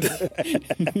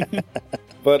 permitted.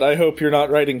 But I hope you're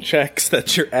not writing checks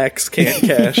that your ex can't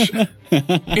cash.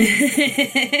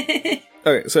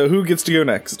 Okay, so who gets to go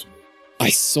next? I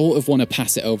sort of want to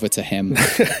pass it over to him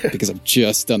because I've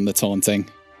just done the taunting.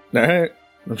 All right.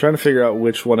 I'm trying to figure out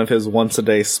which one of his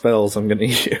once-a-day spells I'm going to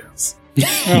use.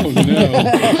 Oh, no.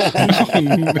 Oh,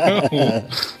 no.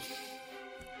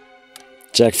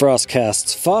 Jack Frost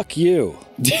casts Fuck You.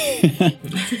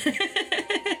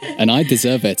 And I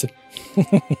deserve it.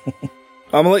 I'm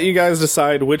going to let you guys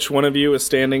decide which one of you is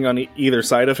standing on either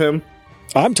side of him.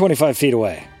 I'm 25 feet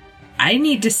away. I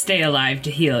need to stay alive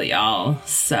to heal y'all,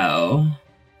 so...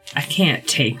 I can't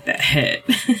take that hit.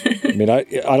 I mean, I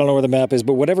don't know where the map is,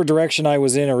 but whatever direction I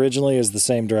was in originally is the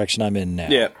same direction I'm in now.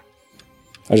 Yeah,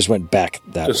 I just went back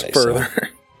that way. just further. So.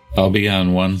 I'll be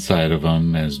on one side of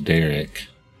him as Derek.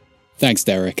 Thanks,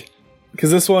 Derek. Because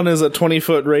this one is a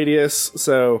 20-foot radius,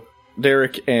 so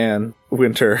Derek and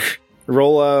Winter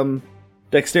roll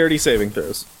dexterity saving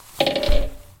throws.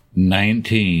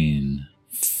 19.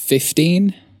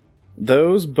 15?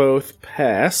 Those both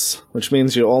pass, which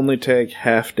means you only take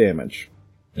half damage.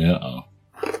 Uh-oh.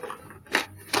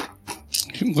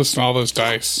 Listen to all those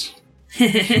dice.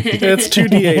 It's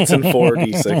 2d8s and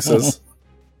 4d6s.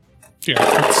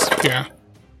 Yeah.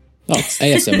 Oh,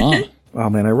 ASMR. Oh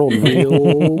man, I rolled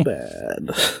real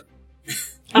bad.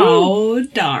 Oh,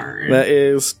 darn. That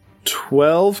is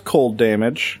 12 cold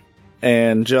damage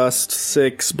and just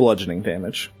 6 bludgeoning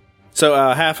damage. So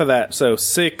half of that, so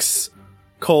 6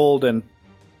 cold and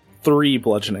 3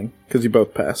 bludgeoning, because you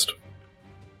both passed.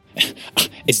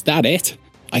 Is that it?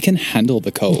 I can handle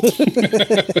the cold.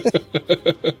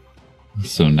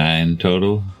 So 9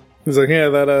 total. He's like,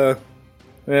 that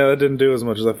didn't do as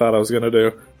much as I thought I was going to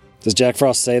do. Does Jack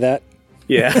Frost say that?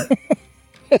 Yeah.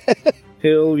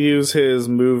 He'll use his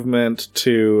movement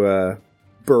to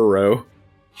burrow.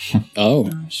 Oh.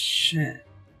 Oh, shit.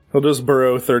 He'll just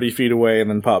burrow 30 feet away and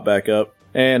then pop back up.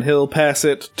 And he'll pass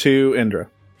it to Indra.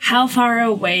 How far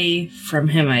away from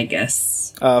him, I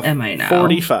guess, am I now?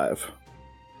 45.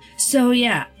 So,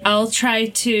 yeah, I'll try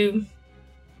to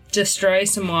destroy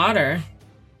some water.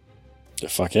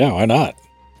 Fuck yeah, why not?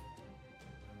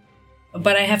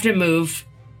 But I have to move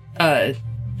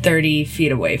 30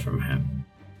 feet away from him.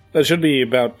 That should be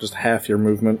about just half your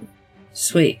movement.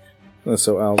 Sweet.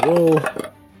 So I'll roll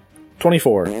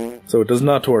 24. So it does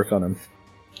not work on him.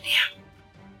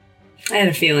 I had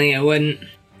a feeling it wouldn't.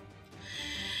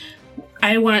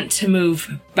 I want to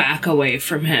move back away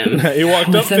from him. He walked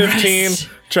up with the 15, rest.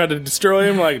 tried to destroy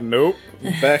him, like, nope.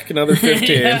 Back another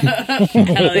 15.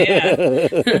 Hell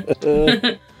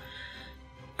yeah.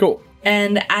 Cool.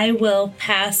 And I will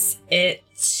pass it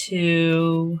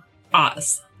to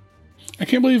Oz. I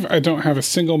can't believe I don't have a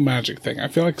single magic thing. I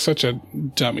feel like such a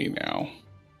dummy now.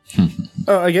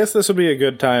 I guess this would be a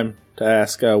good time to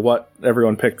ask what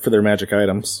everyone picked for their magic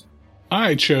items.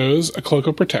 I chose a cloak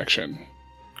of protection.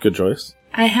 Good choice.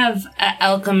 I have an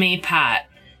alchemy pot.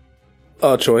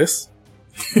 Choice.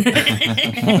 You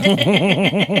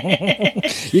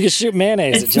can shoot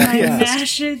mayonnaise at It's Jack my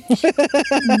Frost.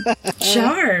 mashed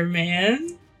jar,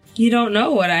 man. You don't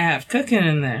know what I have cooking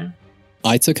in there.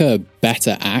 I took a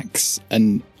better axe,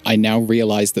 and I now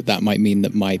realize that might mean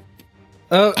that my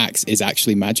axe is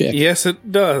actually magic. Yes,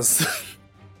 it does.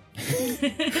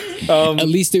 At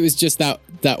least it was just that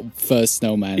first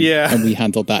snowman. Yeah. And we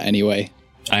handled that anyway.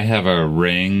 I have a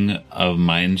ring of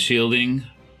mind shielding.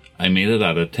 I made it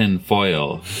out of tin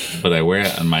foil, but I wear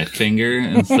it on my finger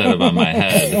instead of on my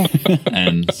head.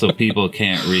 And so people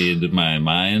can't read my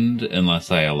mind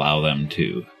unless I allow them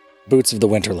to. Boots of the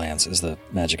Winterlands is the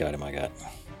magic item I got.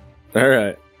 All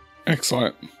right.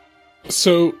 Excellent.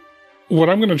 So, what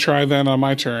I'm going to try then on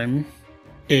my turn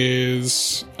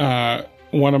is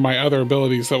one of my other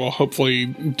abilities that will hopefully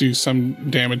do some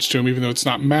damage to him, even though it's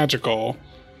not magical.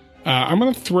 I'm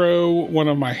going to throw one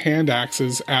of my hand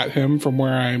axes at him from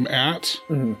where I'm at.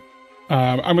 Mhm.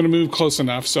 I'm going to move close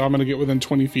enough, so I'm going to get within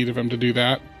 20 feet of him to do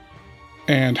that.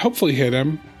 And hopefully hit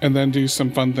him, and then do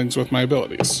some fun things with my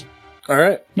abilities. All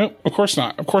right. Nope, of course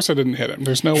not. Of course I didn't hit him.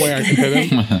 There's no way I can hit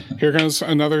him. Here comes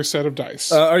another set of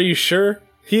dice. Are you sure?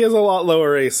 He has a lot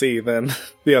lower AC than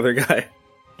the other guy.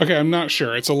 Okay, I'm not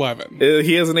sure. It's 11.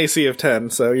 He has an AC of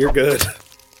 10, so you're good.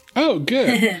 Oh,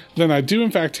 good. Then I do in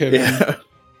fact hit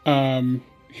him.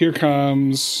 Here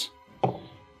comes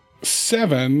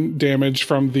 7 damage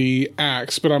from the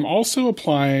axe, but I'm also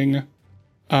applying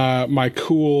my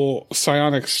cool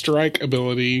psionic strike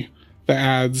ability that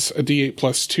adds a d8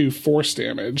 plus 2 force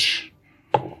damage.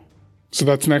 So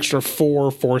that's an extra 4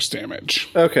 force damage.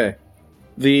 Okay.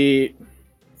 The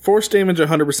force damage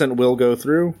 100% will go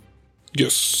through.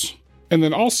 Yes. And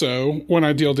then also, when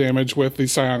I deal damage with the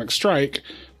psionic strike,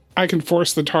 I can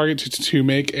force the target to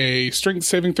make a strength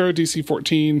saving throw, DC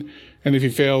 14, and if he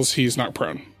fails, he's knocked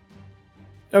prone.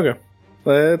 Okay.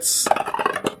 Let's...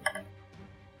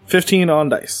 15 on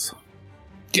dice.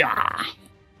 Yeah.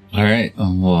 All right.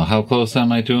 Well, how close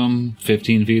am I to him?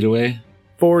 15 feet away?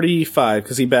 45,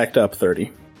 because he backed up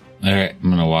 30. All right. I'm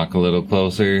going to walk a little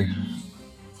closer.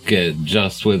 Get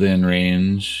just within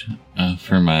range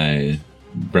for my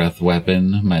breath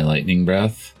weapon, my lightning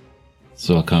breath.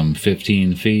 So I'll come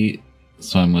 15 feet,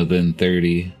 so I'm within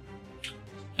 30,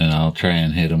 and I'll try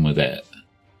and hit him with that.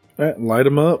 All right, light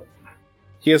him up.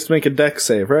 He has to make a dex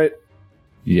save, right?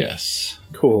 Yes.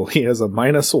 Cool. He has a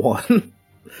 -1.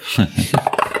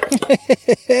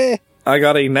 I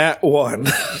got a nat 1.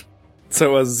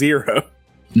 So a 0.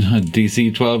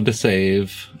 DC 12 to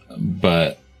save,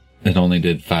 but it only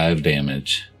did 5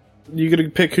 damage. You get to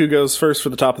pick who goes first for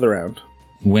the top of the round.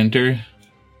 Winter,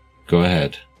 go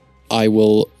ahead. I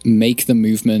will make the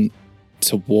movement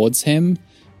towards him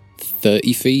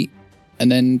 30 feet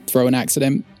and then throw an axe at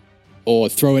him. Or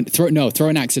throw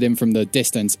an axe at him from the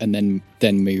distance and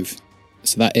then move.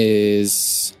 So that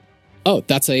is... Oh,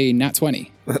 that's a nat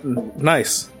 20.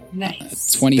 Nice.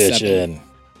 Nice. 27. Bitchin'.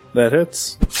 That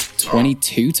hits.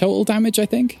 22 total damage, I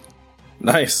think.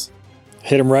 Nice.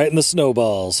 Hit him right in the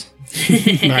snowballs.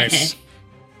 Nice.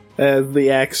 As the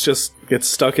axe just gets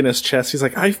stuck in his chest, he's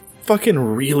like, I fucking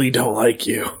really don't like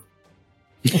you.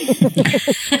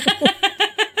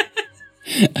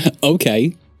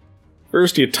 Okay.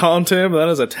 First you taunt him, then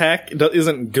his attack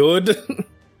isn't good.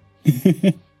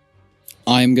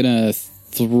 I'm gonna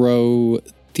throw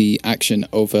the action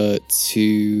over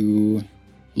to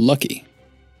Lucky.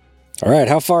 All right,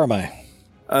 how far am I?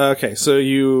 Okay, so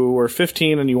you were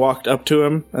 15 and you walked up to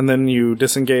him, and then you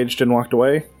disengaged and walked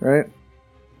away, right?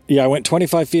 Yeah, I went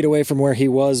 25 feet away from where he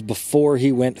was before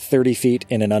he went 30 feet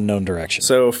in an unknown direction.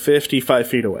 So 55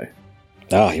 feet away.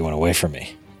 Oh, he went away from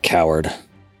me. Coward.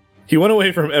 He went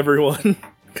away from everyone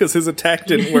because his attack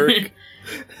didn't work.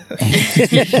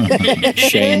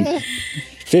 Shame.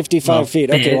 55 feet.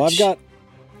 Okay, bitch.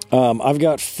 well, I've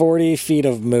got 40 feet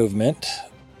of movement.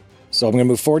 So I'm going to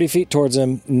move 40 feet towards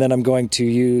him, and then I'm going to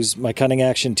use my cunning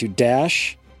action to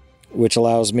dash, which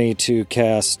allows me to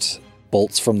cast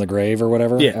bolts from the grave or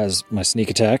whatever as my sneak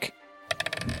attack.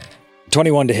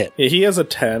 21 to hit. Yeah, he has a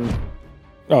 10.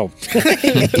 Oh. All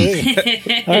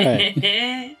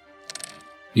right.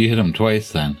 You hit him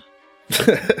twice then.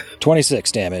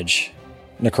 26 damage.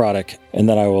 Necrotic. And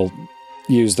then I will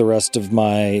use the rest of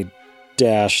my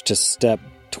dash to step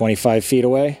 25 feet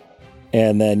away.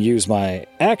 And then use my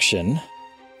action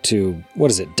to,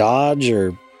 dodge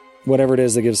or whatever it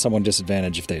is that gives someone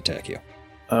disadvantage if they attack you.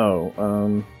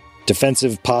 Oh,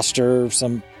 Defensive posture,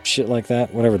 some shit like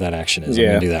that. Whatever that action is, I'm yeah.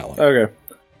 going to do that one. Okay.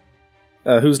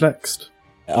 Who's next?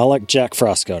 I'll let Jack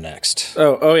Frost go next.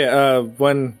 Oh yeah,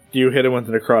 when you hit him with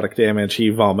the necrotic damage, he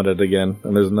vomited again,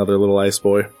 and there's another little ice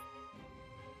boy.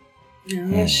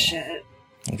 Oh, shit.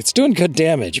 It's doing good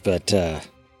damage, but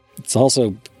it's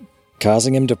also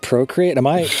causing him to procreate. Am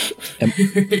I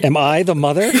the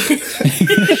mother?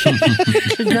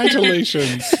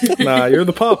 Congratulations. Nah, you're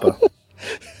the papa.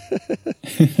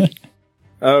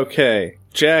 Okay,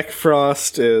 Jack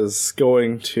Frost is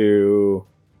going to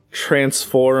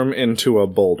transform into a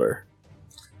boulder.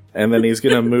 And then he's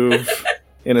going to move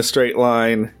in a straight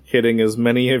line, hitting as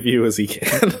many of you as he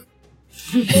can.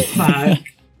 Fuck.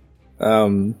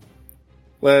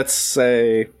 Let's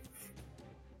say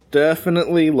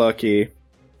definitely Lucky.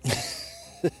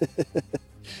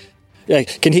 Yeah,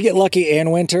 can he get Lucky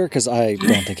and Winter? Because I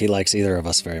don't think he likes either of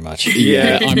us very much.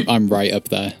 Yeah. I'm right up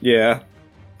there. Yeah.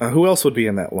 Who else would be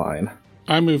in that line?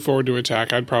 I move forward to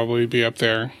attack. I'd probably be up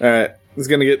there. Alright, he's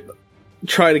gonna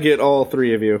try to get all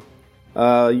three of you.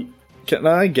 Can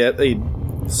I get a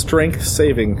strength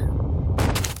saving?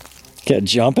 Get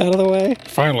jump out of the way?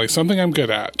 Finally, something I'm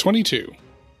good at. 22.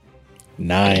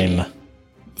 9.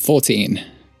 14.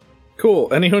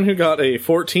 Cool. Anyone who got a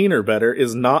 14 or better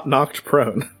is not knocked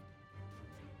prone.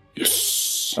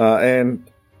 Yes. And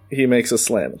he makes a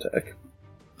slam attack.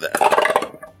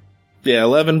 Yeah,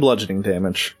 11 bludgeoning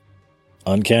damage.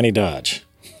 Uncanny dodge.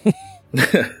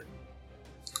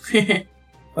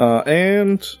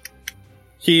 And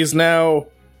he's now,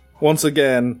 once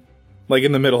again, like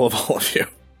in the middle of all of you.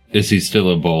 Is he still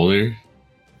a boulder?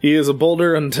 He is a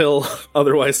boulder until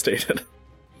otherwise stated.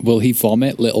 Will he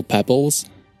vomit little pebbles?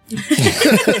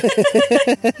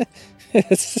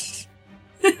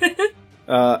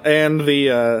 And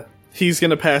he's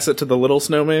gonna pass it to the little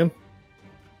snowman.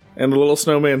 And the little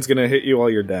snowman's gonna hit you while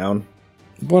you're down.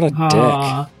 What a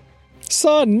Aw. dick.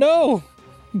 Son, no!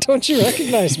 Don't you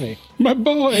recognize me? My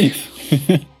boy.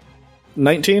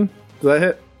 19? Does that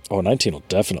hit? Oh, 19 will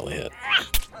definitely hit.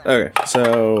 Okay,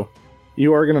 so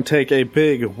you are gonna take a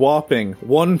big, whopping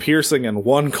 1 piercing and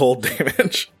 1 cold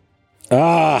damage.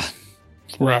 Ah!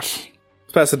 Rough.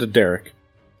 Let's pass it to Derek.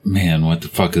 Man, what the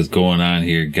fuck is going on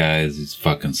here, guys? These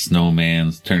fucking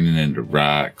snowmans turning into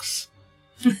rocks.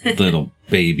 Little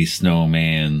baby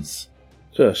snowmans.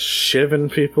 Just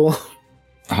shivving people.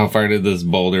 How far did this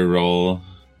boulder roll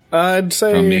I'd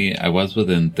say from me? I was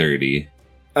within 30.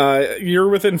 You're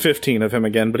within 15 of him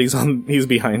again, but he's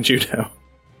behind you now.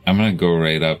 I'm gonna go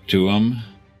right up to him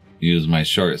use my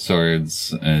short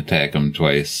swords and attack him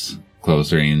twice,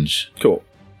 close range. Cool.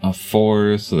 A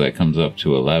 4, so that comes up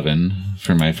to 11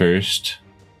 for my first.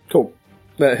 Cool.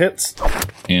 That hits.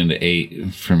 And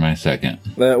 8 for my second.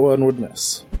 That one would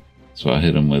miss. So I'll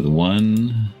hit him with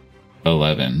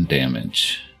 11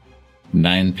 damage.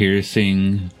 9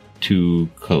 piercing, 2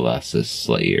 Colossus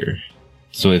Slayer.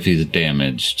 So if he's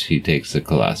damaged, he takes the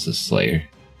Colossus Slayer.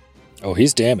 Oh,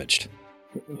 he's damaged.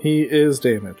 He is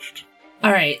damaged.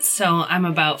 All right, so I'm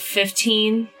about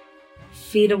 15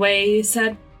 feet away, you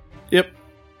said? Yep.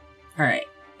 All right.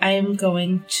 I am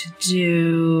going to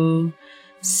do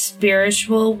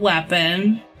spiritual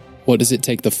weapon. What does it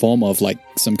take the form of? Like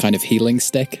some kind of healing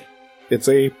stick? It's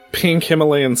a pink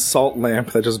Himalayan salt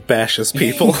lamp that just bashes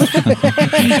people.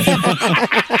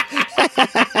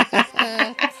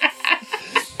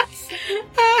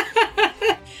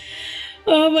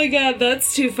 Oh my god,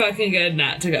 that's too fucking good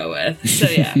not to go with. So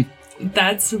yeah,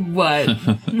 that's what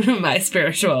my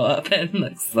spiritual weapon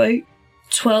looks like.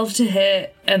 12 to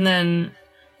hit, and then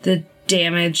the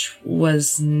damage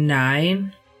was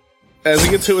 9. As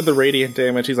he gets hit with the radiant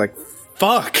damage, he's like,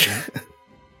 fuck!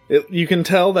 You can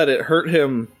tell that it hurt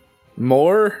him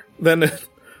more than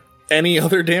any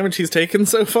other damage he's taken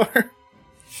so far.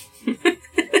 And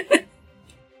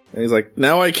he's like,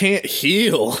 now I can't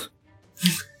heal.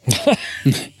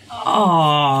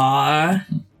 Aww.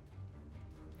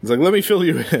 He's like, let me fill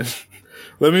you in.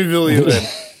 Let me fill you in.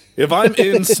 If I'm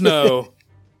in snow,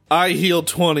 I heal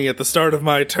 20 at the start of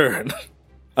my turn.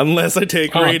 Unless I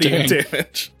take radiant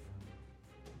damage.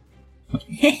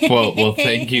 Well,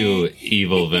 thank you,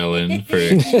 evil villain, for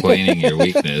explaining your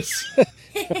weakness.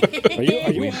 Are you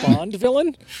a Bond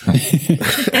villain?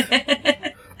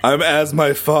 I'm as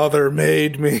my father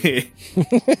made me.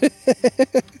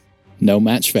 No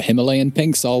match for Himalayan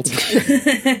pink salt.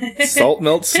 Salt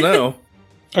melts snow.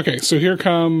 Okay, so here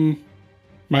come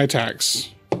my attacks.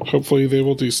 Hopefully they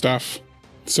will do stuff.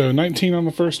 So 19 on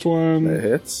the first one. That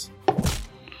hits.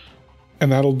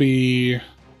 And that'll be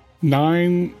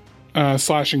 9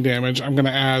 slashing damage. I'm going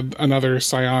to add another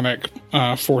psionic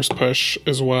force push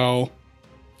as well.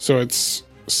 So it's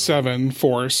 7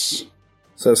 force.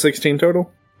 So 16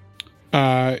 total?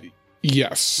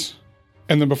 Yes.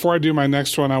 And then before I do my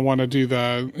next one, I want to do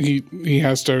he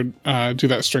has to do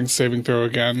that strength saving throw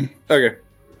again. Okay.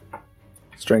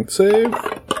 Strength save.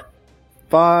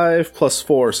 5 plus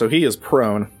 4, so he is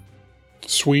prone.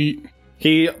 Sweet.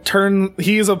 He's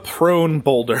a prone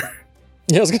boulder.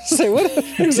 Yeah, I was going to say, what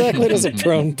exactly does a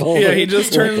prone boulder Yeah, he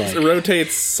just look like?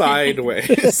 rotates sideways.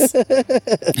 It's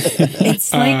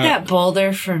like that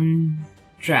boulder from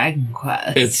Dragon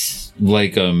Quest. It's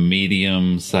like a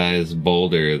medium-sized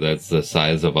boulder that's the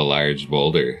size of a large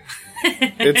boulder.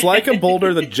 It's like a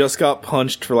boulder that just got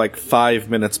punched for like 5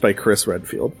 minutes by Chris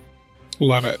Redfield.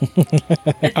 Love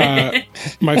it.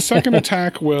 My second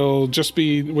attack will just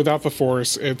be without the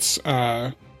force. It's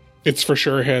for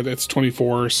sure hit. It's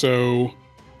 24, so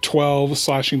 12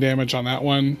 slashing damage on that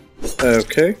one.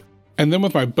 Okay. And then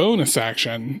with my bonus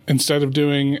action, instead of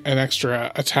doing an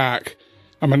extra attack,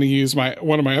 I'm going to use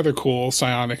one of my other cool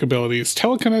psionic abilities,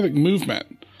 telekinetic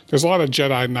movement. There's a lot of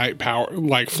Jedi Knight power,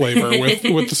 like flavor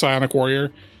with the psionic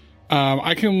warrior.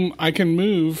 I can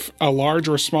move a large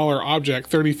or smaller object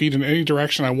 30 feet in any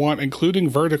direction I want, including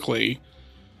vertically.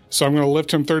 So I'm going to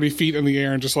lift him 30 feet in the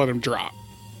air and just let him drop.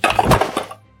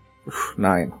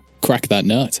 9. Crack that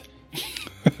nut.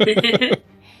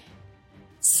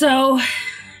 So,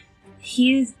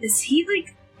 is he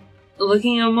like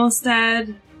looking almost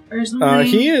dead or something?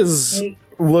 He is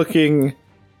looking.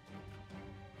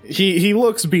 He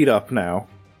looks beat up now.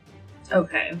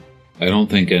 Okay. I don't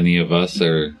think any of us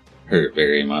are hurt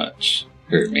very much.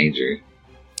 Hurt major.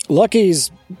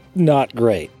 Lucky's not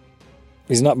great.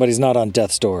 He's not on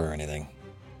death's door or anything.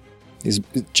 He's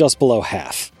just below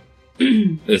half.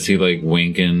 Is he like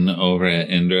winking over at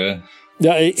Indra?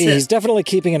 Yeah, he's definitely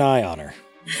keeping an eye on her.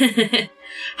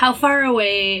 How far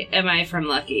away am I from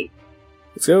Lucky?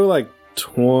 Let's go like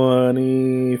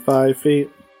 25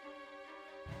 feet.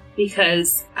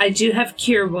 Because I do have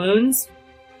cure wounds,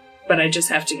 but I just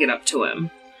have to get up to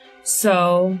him.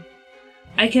 So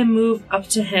I can move up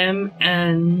to him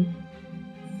and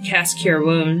cast cure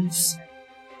wounds.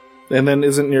 And then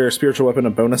isn't your spiritual weapon a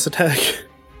bonus attack?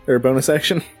 Or a bonus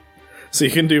action? So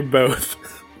you can do both.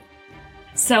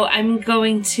 So I'm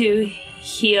going to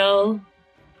heal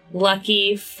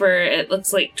Lucky for, it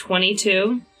looks like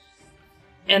 22.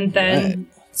 And then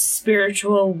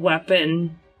spiritual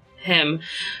weapon him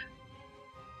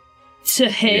to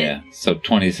hit. Yeah, so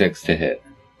 26 to hit.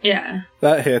 Yeah.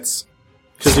 That hits.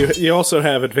 Because you also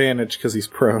have advantage because he's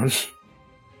prone.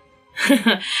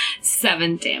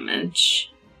 7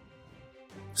 damage.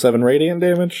 7 radiant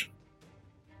damage.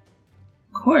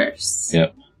 Of course.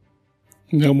 Yep.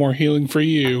 No more healing for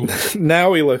you.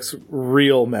 Now he looks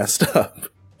real messed up.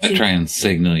 I try and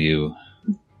signal you.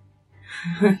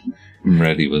 I'm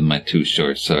ready with my 2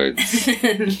 short swords.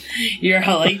 You're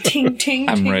all like, ting, ting,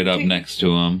 I'm ting, right up ting. next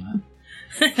to him.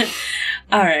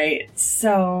 Alright,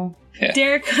 so Yeah.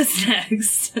 Derek goes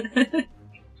next.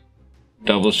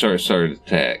 Double short sword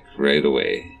attack right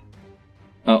away.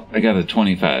 Oh, I got a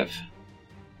 25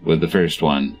 with the first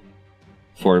one.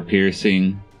 4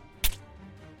 piercing,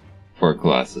 4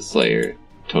 Colossus Slayer,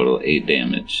 total 8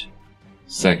 damage.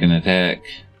 Second attack,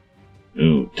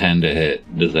 10 to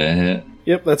hit. Does that hit?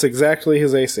 Yep, that's exactly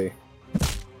his AC.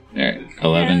 Alright,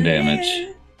 11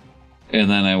 damage. And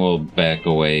then I will back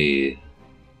away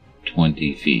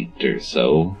 20 feet or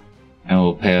so. I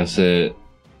will pass it.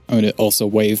 I'm going to also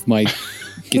wave my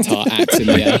guitar axe in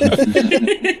the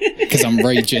air because I'm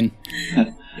raging.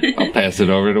 I'll pass it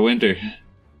over to Winter.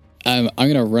 I'm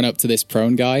going to run up to this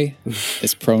prone guy,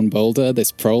 this prone boulder,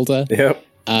 this prolder, Yep.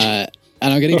 and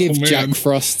I'm going to give man. Jack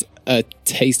Frost a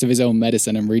taste of his own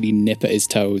medicine and really nip at his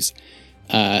toes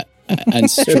and You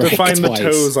have strike to find twice. the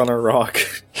toes on a rock.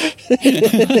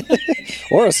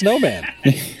 Or a snowman.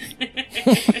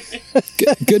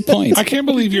 Good point. I can't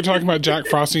believe you're talking about Jack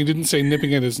Frost and you didn't say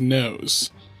nipping at his nose.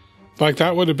 Like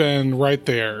that would have been right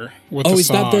there with the is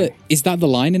song. that the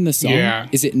line in the song? Yeah.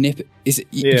 Is it nip? Is it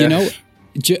Yeah. you know?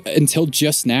 Until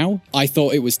just now, I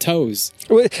thought it was toes.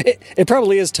 Well, it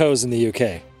probably is toes in the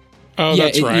UK. Oh,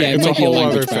 that's right. it It's a might be a whole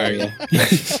other language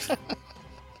thing.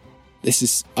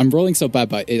 barrier. I'm rolling so bad,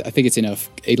 but I think it's enough.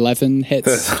 11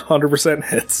 hits, 100%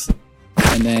 hits.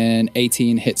 and then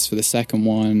 18 hits for the second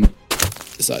one.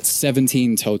 So that's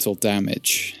 17 total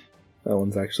damage. That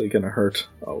one's actually gonna hurt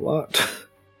a lot.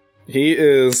 He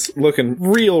is looking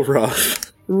real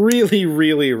rough. Really,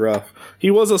 really rough. He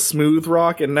was a smooth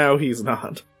rock, and now he's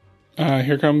not.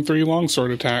 Here come 3 longsword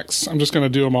attacks. I'm just going to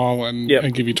do them all and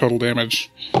give you total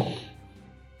damage.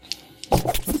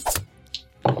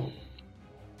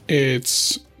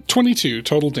 It's 22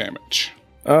 total damage.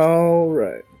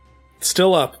 Alright.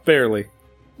 Still up, barely.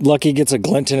 Lucky gets a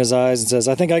glint in his eyes and says,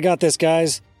 I think I got this,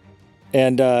 guys.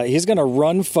 And he's going to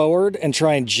run forward and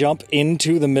try and jump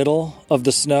into the middle of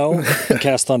the snow and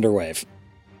cast Thunderwave.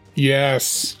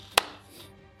 Yes.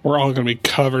 We're all going to be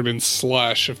covered in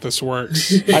slush if this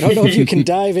works. I don't know if you can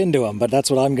dive into him, but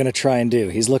that's what I'm going to try and do.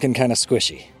 He's looking kind of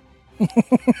squishy.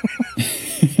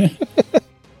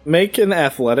 Make an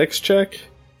athletics check,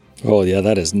 Oh, yeah,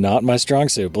 that is not my strong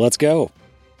suit, but let's go.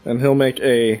 and he'll make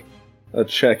a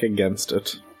check against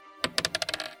it.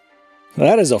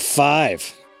 That is a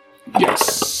 5.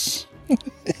 Yes.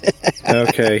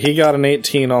 Okay, he got an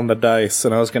 18 on the dice,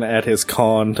 and I was gonna add his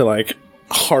con to, like,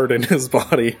 harden his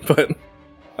body, but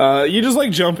you just,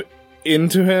 like, jump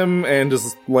into him and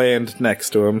just land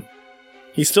next to him.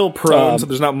 He's still prone, so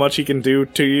there's not much he can do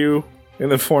to you in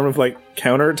the form of, like,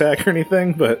 counterattack or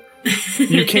anything, but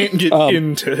you can't get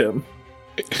into him.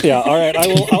 Yeah, all right.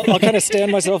 I'll kind of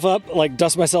stand myself up, like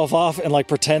dust myself off, and like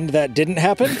pretend that didn't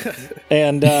happen,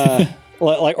 and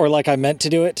like I meant to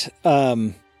do it.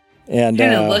 And Kind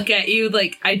of look at you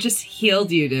like, I just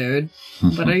healed you, dude.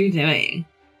 What are you doing?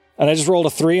 and I just rolled a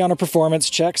 3 on a performance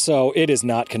check, so it is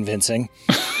not convincing.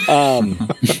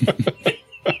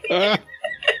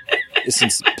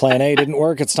 Since Plan A didn't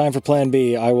work, it's time for Plan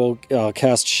B. I will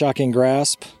cast Shocking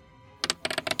Grasp.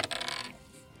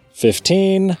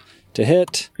 15 to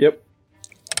hit. Yep.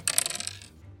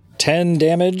 10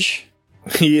 damage.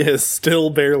 He is still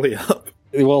barely up.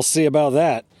 We'll see about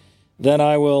that. Then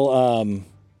I will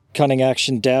cunning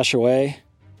action dash away.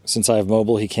 Since I have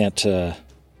mobile, he can't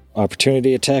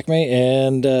opportunity attack me,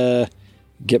 and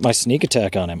get my sneak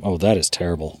attack on him. Oh, that is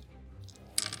terrible.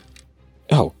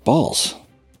 Oh, balls.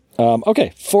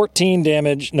 Okay, 14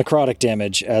 damage, necrotic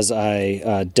damage, as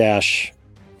I dash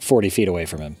 40 feet away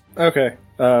from him. Okay.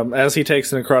 As he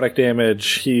takes necrotic damage,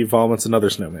 he vomits another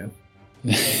snowman.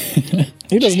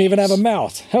 He doesn't even have a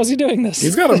mouth. How's he doing this?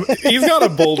 He's got a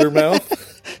boulder mouth.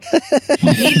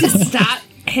 You need to stop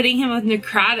hitting him with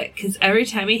necrotic, because every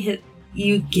time hit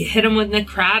him with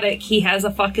necrotic, he has a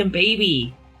fucking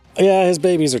baby. Yeah, his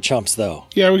babies are chumps, though.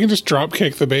 Yeah, we can just drop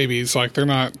kick the babies. Like, they're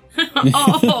not.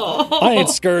 Oh, I ain't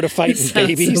scared of fighting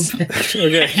babies.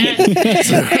 Okay.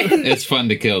 It's fun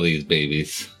to kill these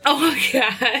babies. Oh my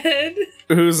god.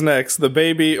 Who's next, the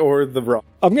baby or the rock?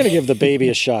 I'm going to give the baby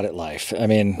a shot at life. I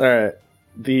mean, All right.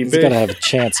 he's got to have a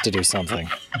chance to do something.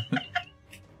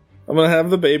 I'm gonna have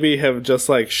the baby have just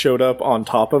like showed up on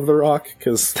top of the rock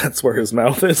because that's where his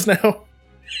mouth is now.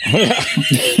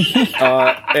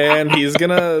 And he's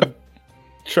gonna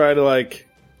try to, like,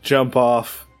 jump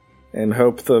off and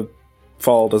hope the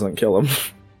fall doesn't kill him.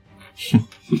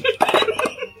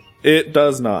 It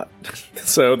does not.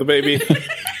 So the baby...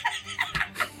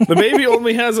 the baby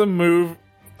only has a move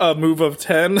of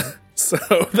 10, so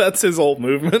that's his whole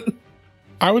movement.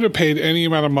 I would have paid any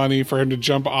amount of money for him to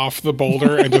jump off the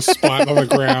boulder and just splat on the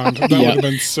ground. That would have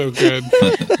been so good.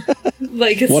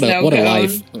 Like a What snow a cone.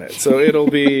 life. Right, so it'll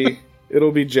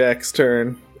be Jack's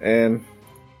turn, and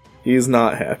he's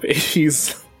not happy.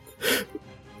 He's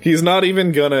not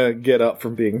even gonna get up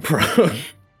from being prone.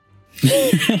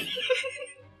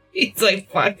 He's like,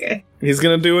 fuck it. He's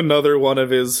gonna do another one of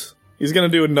his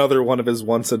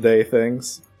once a day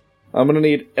things. I'm gonna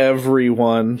need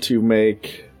everyone to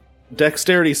make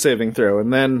dexterity saving throw,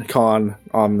 and then con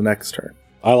on the next turn.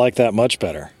 I like that much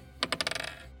better.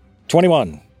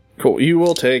 21. Cool. You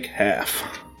will take half.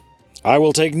 I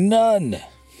will take none.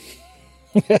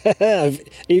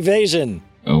 Evasion.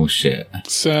 Oh shit.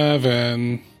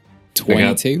 7. I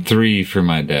got 22. 3 for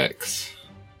my dex.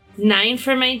 9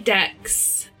 for my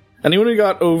dex. Anyone who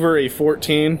got over a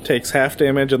 14 takes half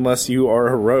damage unless you are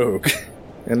a rogue.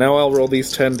 And now I'll roll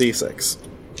these 10d6.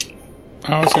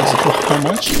 I was going to say, how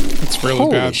much? It's really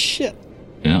Holy bad. shit.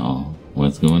 Yeah,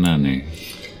 what's going on there?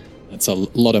 That's a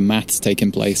lot of maths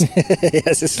taking place.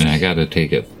 Yes, it's- And I gotta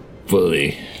take it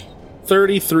fully.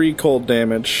 33 cold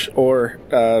damage, or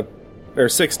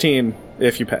 16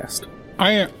 if you passed.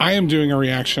 I am doing a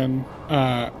reaction.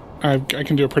 I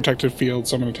can do a protective field,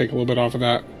 so I'm going to take a little bit off of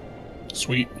that.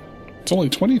 Sweet. It's only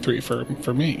 23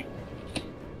 for me.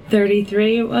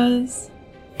 33 it was.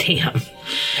 Damn.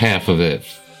 Half of it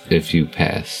if you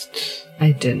passed.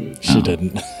 I didn't. She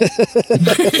didn't.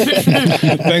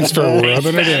 Thanks for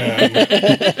rubbing it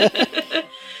in.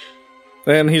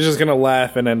 Then he's just gonna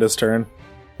laugh and end his turn.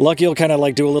 Lucky will kind of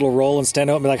like do a little roll and stand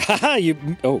up and be like, haha, you.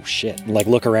 Oh shit. And, like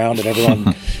look around at everyone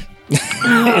in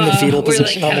the fetal We're,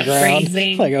 position like, on the kinda ground.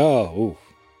 freezing. Like, oh, ooh.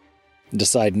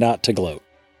 Decide not to gloat.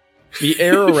 The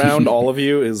air around all of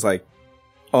you is like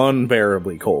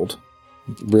unbearably cold.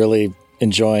 Really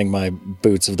enjoying my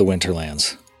boots of the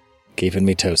Winterlands. Keeping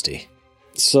me toasty.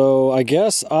 So I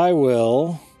guess I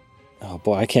will. Oh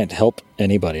boy, I can't help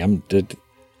anybody.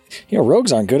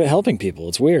 Rogues aren't good at helping people.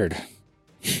 It's weird.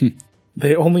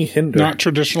 They only hinder. Not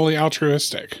traditionally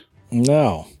altruistic.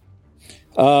 No.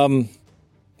 All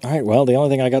right, well, the only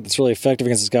thing I got that's really effective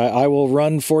against this guy, I will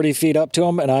run 40 feet up to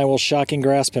him, and I will shocking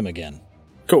grasp him again.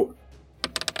 Cool.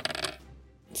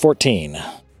 14.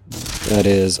 That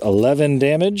is 11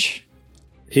 damage.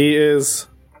 He is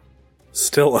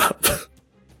still up.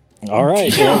 All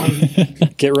right, well,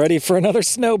 get ready for another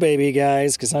snow baby,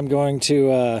 guys, because I'm going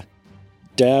to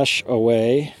dash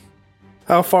away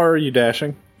How far are you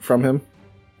dashing from him?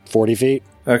 40 feet.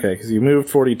 Okay, because you moved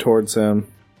 40 towards him.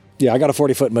 Yeah, I got a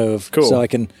 40-foot move. Cool. So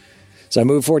I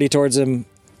move 40 towards him,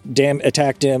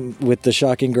 attacked him with the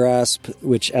shocking grasp,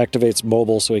 which activates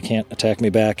mobile so he can't attack me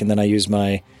back, and then I use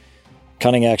my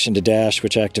cunning action to dash,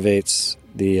 which activates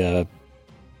the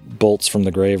bolts from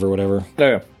the grave or whatever.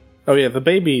 Okay. Oh yeah, the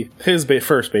baby, his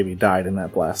first baby died in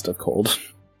that blast of cold.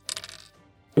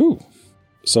 Ooh.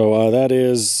 So that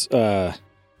is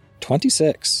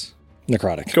 26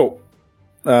 necrotic. Cool.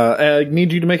 I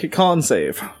need you to make a con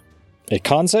save. A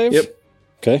con save? Yep.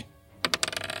 Okay.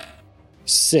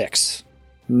 6.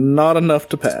 Not enough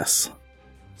to pass.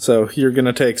 So you're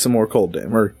gonna take some more cold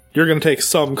damage, or you're gonna take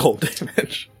some cold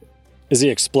damage. Is he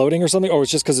exploding or something? Oh,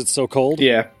 it's just because it's so cold?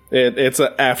 Yeah, it's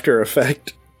an after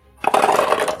effect.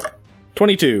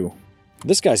 22.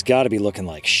 This guy's got to be looking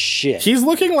like shit. He's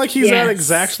looking like he's at Yes.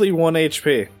 exactly 1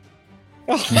 HP.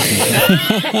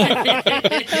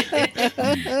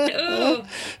 Ooh.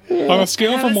 On a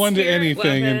scale have from a 1 to spirit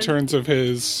anything in weapon. terms of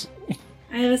his...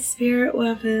 I have a spirit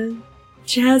weapon.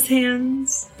 Jazz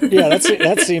hands. Yeah,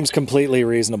 that seems completely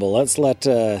reasonable. Let's let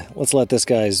this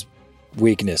guy's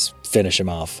weakness finish him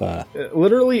off.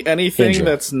 Literally anything Indra.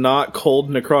 that's not cold,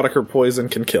 necrotic, or poison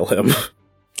can kill him.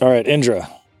 All right, Indra.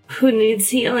 Who needs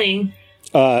healing?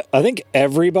 I think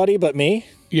everybody but me.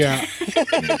 Yeah.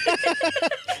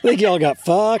 I think y'all got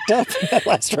fucked up in that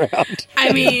last round.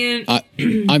 I mean,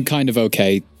 I'm kind of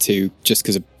okay too, just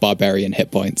because of barbarian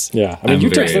hit points. Yeah, I mean, I'm you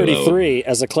took very 33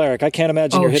 as a cleric. I can't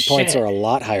imagine Oh, your hit points shit. are a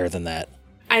lot higher than that.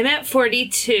 I'm at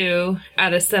 42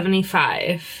 out of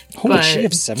 75. Holy but shit, you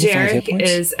have 75 hit Derek points?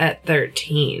 is at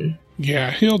 13.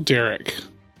 Yeah, heal Derek.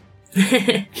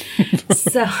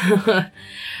 So,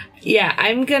 yeah,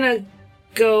 I'm gonna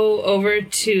go over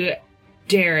to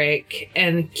Derek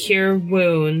and cure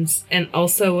wounds, and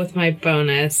also with my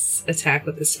bonus attack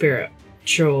with the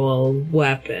spiritual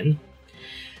weapon.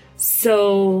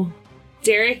 So,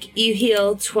 Derek, you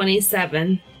heal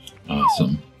 27.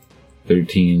 Awesome.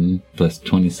 13 plus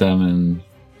 27,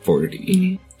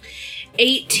 40.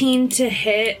 18 to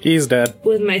hit He's dead.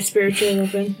 with my spiritual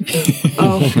weapon.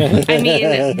 Oh, I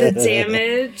mean, the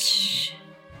damage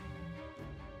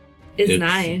is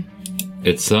 9.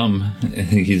 It's some.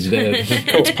 He's dead.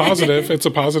 It's positive. It's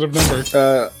a positive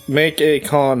number. Make a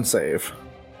con save.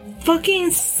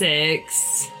 Fucking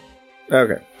 6.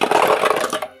 Okay.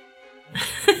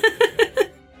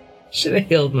 Should have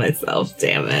healed myself,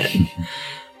 damn it.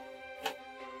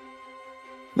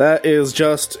 That is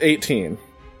just 18.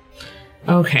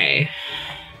 Okay.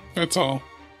 That's all.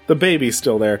 The baby's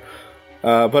still there.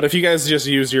 But if you guys just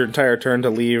use your entire turn to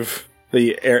leave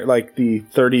the air, like the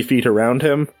 30 feet around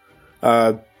him,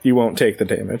 you won't take the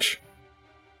damage.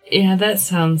 Yeah, that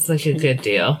sounds like a good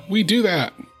deal. We do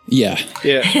that. Yeah.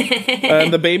 Yeah.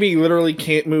 And the baby literally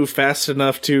can't move fast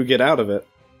enough to get out of it.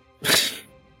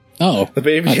 Oh. The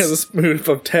baby has a move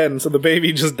of 10, so the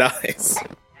baby just dies.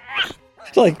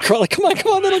 Like, come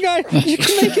on, little guy. You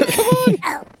can make it. Come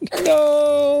on.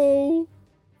 No.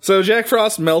 So Jack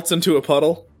Frost melts into a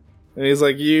puddle, and he's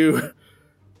like, You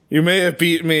may have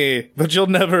beat me, but you'll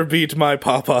never beat my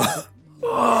papa.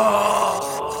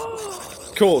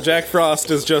 Cool, Jack Frost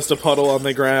is just a puddle on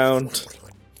the ground.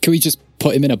 Can we just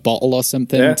put him in a bottle or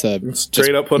something Yeah, to straight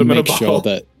just up put him in a make sure bottle.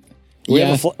 that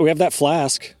We have that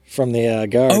flask from the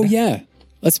guard. Oh yeah.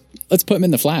 Let's put him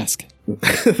in the flask.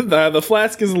 The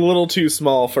flask is a little too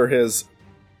small for his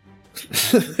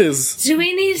Do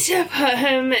we need to put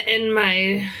him in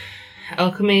my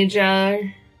alchemy jar?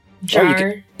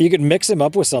 Oh, you could mix him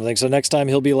up with something, so next time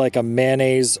he'll be like a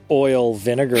mayonnaise, oil,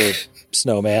 vinegar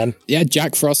snowman. Yeah,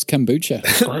 Jack Frost kombucha.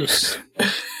 Gross.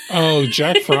 Oh,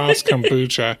 Jack Frost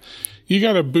kombucha. You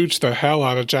gotta booch the hell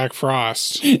out of Jack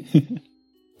Frost.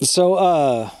 So,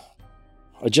 I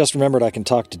just remembered I can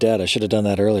talk to Dad. I should have done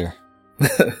that earlier.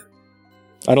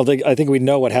 I think we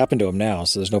know what happened to him now,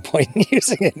 so there's no point in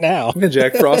using it now.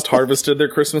 Jack Frost harvested their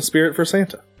Christmas spirit for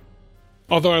Santa.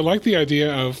 Although I like the idea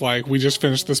of, like, we just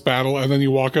finished this battle, and then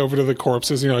you walk over to the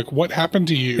corpses, and you're like, what happened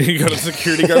to you? You got a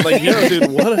security guard like, yo,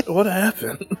 dude, what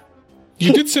happened?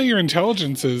 You did say your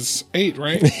intelligence is 8,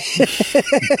 right?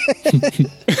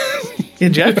 Yeah,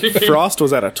 Jack Frost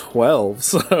was at a 12,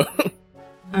 so...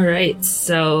 Alright,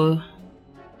 so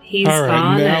he's All right,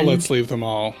 gone. now and let's leave them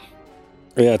all.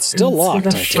 Yeah, it's still locked.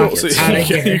 I fuck think. So Outta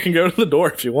you here. can go to the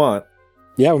door if you want.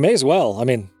 Yeah, we may as well. I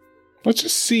mean, Let's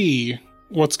just see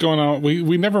what's going on.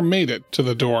 We never made it to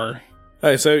the door.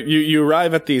 Alright, so you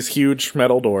arrive at these huge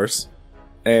metal doors,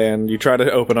 and you try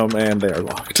to open them, and they are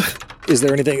locked. is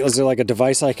there like a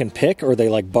device I can pick, or are they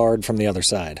like barred from the other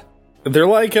side? They're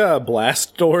like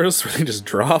blast doors where they just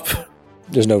drop.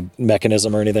 There's no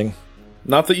mechanism or anything?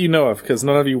 Not that you know of, because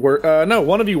none of you work. No,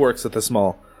 one of you works at this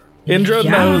mall. Indra Yeah.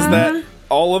 knows that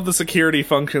all of the security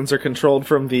functions are controlled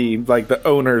from the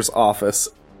owner's office.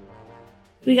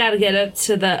 We gotta get up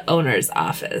to the owner's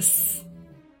office.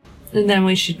 And then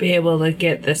we should be able to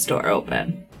get this door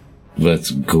open.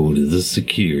 Let's go to the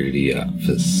security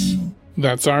office.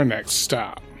 That's our next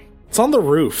stop. It's on the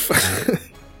roof.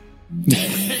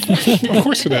 Of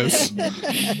course it is.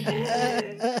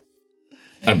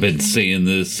 I've been saying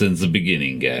this since the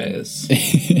beginning, guys.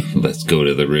 Let's go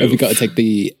to the roof. Have we got to take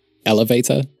the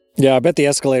elevator? Yeah, I bet the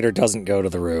escalator doesn't go to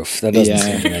the roof. That doesn't Yeah.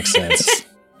 seem to make sense.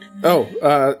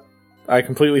 Oh, I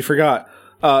completely forgot.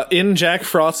 In Jack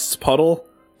Frost's puddle,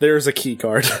 there's a key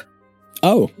card.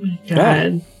 Oh,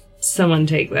 God. Someone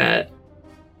take that.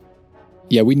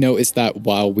 yeah, we noticed that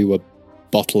while we were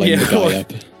bottling the guy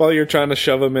up. While you're trying to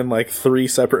shove him in 3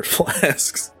 separate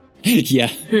flasks.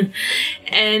 Yeah.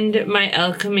 And my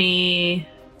alchemy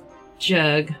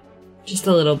jug. Just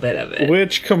a little bit of it.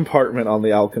 Which compartment on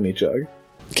the alchemy jug?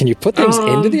 Can you put things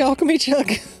into the alchemy jug?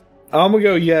 I'm gonna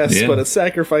go yes, Yeah. but it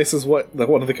sacrifices one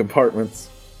of the compartments.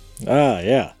 Ah,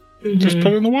 yeah. Just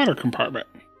put it in the water compartment.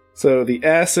 So the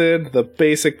acid, the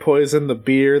basic poison, the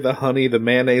beer, the honey, the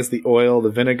mayonnaise, the oil, the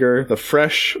vinegar, the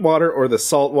fresh water, or the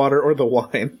salt water, or the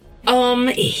wine.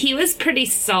 He was pretty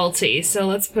salty, so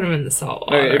let's put him in the salt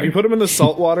water. Alright, if you put him in the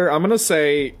salt water, I'm gonna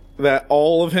say that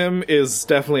all of him is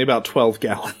definitely about 12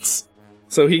 gallons.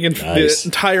 So he can, Nice. the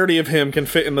entirety of him can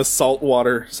fit in the salt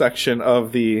water section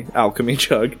of the alchemy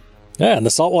jug. Yeah, and the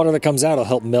salt water that comes out will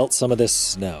help melt some of this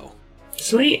snow.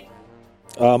 Sweet.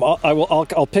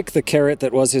 I'll pick the carrot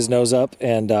that was his nose up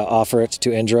and offer it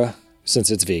to Indra since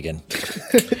it's vegan.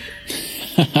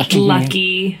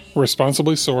 Lucky.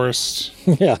 Responsibly sourced.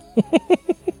 Yeah.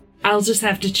 I'll just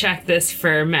have to check this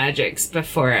for magics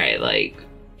before I,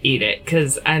 eat it,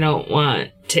 because I don't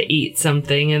want to eat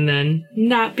something and then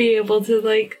not be able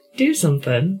to, do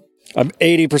something. I'm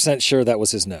 80% sure that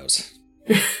was his nose.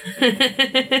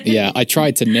 Yeah, I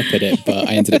tried to nip at it, but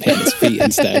I ended up hitting his feet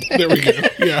instead. There we go.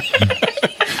 Yeah.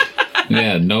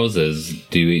 Yeah, noses.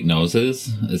 Do you eat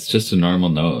noses? It's just a normal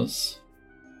nose.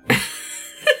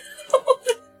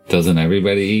 Doesn't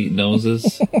everybody eat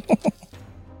noses?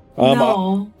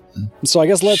 No. So I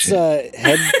guess let's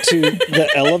head to the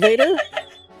elevator.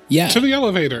 Yeah. To the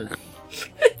elevator.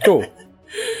 Cool.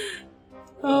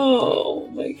 Oh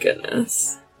my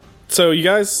goodness. So you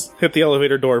guys hit the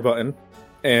elevator door button,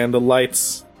 and the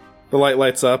light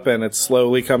lights up, and it's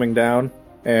slowly coming down,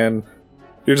 and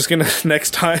you're just gonna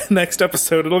next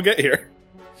episode it'll get here.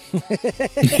 What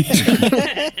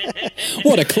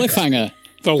a cliffhanger.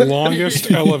 The longest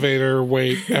elevator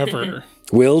wait ever.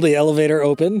 Will the elevator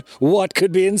open? What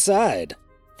could be inside?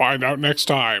 Find out next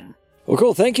time. Well,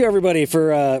 cool. Thank you, everybody,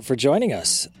 for joining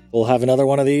us. We'll have another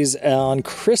one of these on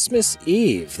Christmas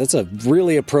Eve. That's a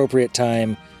really appropriate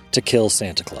time to kill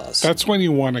Santa Claus. That's when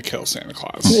you want to kill Santa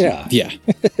Claus. Yeah. Yeah.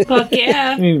 Fuck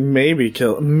yeah. I mean, maybe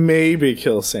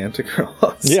kill Santa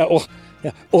Claus. Yeah.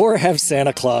 Or have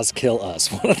Santa Claus kill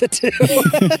us. One of the two.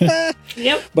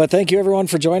 Yep. But thank you, everyone,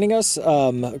 for joining us.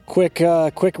 Quick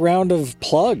round of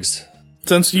plugs.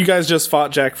 Since you guys just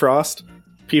fought Jack Frost,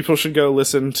 people should go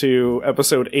listen to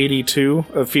episode 82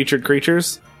 of Featured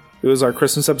Creatures. It was our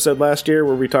Christmas episode last year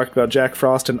where we talked about Jack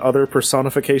Frost and other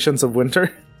personifications of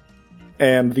winter.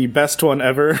 And the best one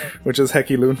ever, which is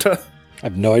Heki Lunta. I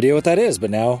have no idea what that is, but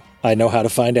now I know how to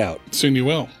find out. Soon you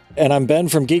will. And I'm Ben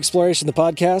from Geek Exploration, the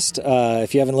podcast.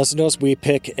 If you haven't listened to us, we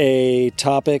pick a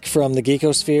topic from the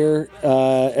Geekosphere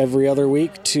every other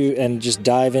week and just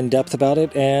dive in depth about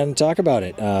it and talk about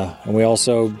it. And we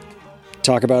also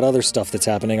talk about other stuff that's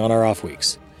happening on our off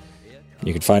weeks.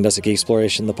 You can find us at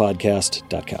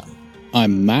geekexplorationthepodcast.com.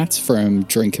 I'm Matt from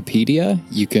Drinkopedia.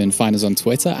 You can find us on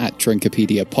Twitter at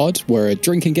DrinkopediaPod. We're a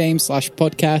drinking game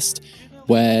 /podcast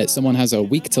where someone has a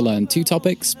week to learn 2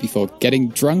 topics before getting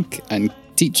drunk and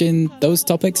teaching those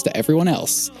topics to everyone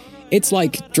else. It's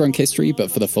like drunk history,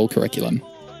 but for the full curriculum.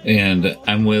 And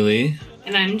I'm Willie.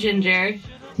 And I'm Ginger.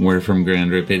 We're from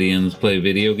Grand Rapidians Play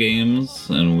Video Games,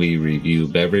 and we review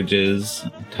beverages,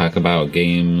 talk about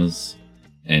games,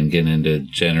 and get into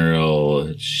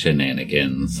general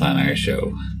shenanigans on our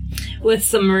show. With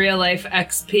some real life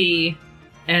XP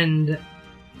and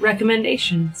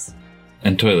recommendations.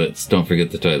 And toilets. Don't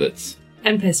forget the toilets.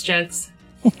 And piss jugs.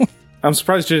 I'm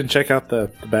surprised you didn't check out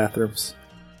the bathrooms.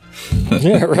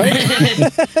 Yeah, right?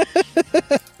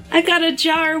 I got a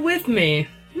jar with me.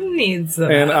 Who needs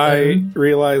that? And I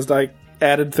realized I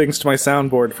added things to my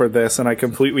soundboard for this, and I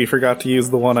completely forgot to use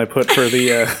the one I put for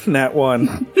the Nat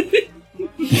 1.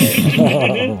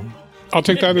 I'll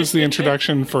take that as the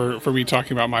introduction for me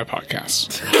talking about my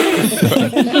podcast.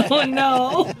 Oh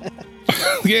no.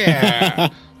 Yeah.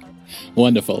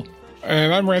 Wonderful.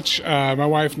 And I'm Rich. My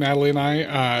wife, Natalie, and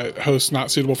I host Not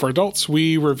Suitable for Adults.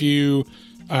 We review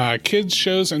kids'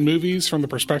 shows and movies from the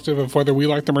perspective of whether we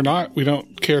like them or not. We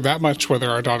don't care that much whether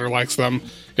our daughter likes them.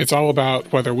 It's all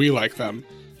about whether we like them.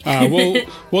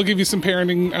 We'll give you some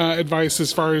parenting advice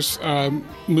as far as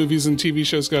movies and TV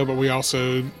shows go, but we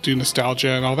also do nostalgia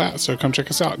and all that. So come check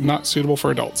us out. Not Suitable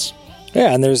for Adults.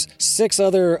 Yeah, and there's 6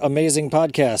 other amazing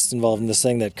podcasts involved in this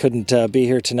thing that couldn't be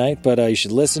here tonight, but you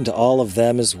should listen to all of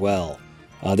them as well.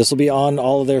 This will be on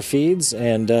all of their feeds,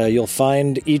 and you'll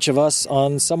find each of us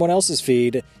on someone else's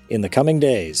feed in the coming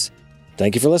days.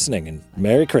 Thank you for listening, and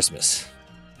Merry Christmas.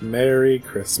 Merry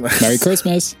Christmas. Merry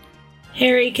Christmas.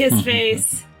 Harry Kiss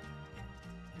Face.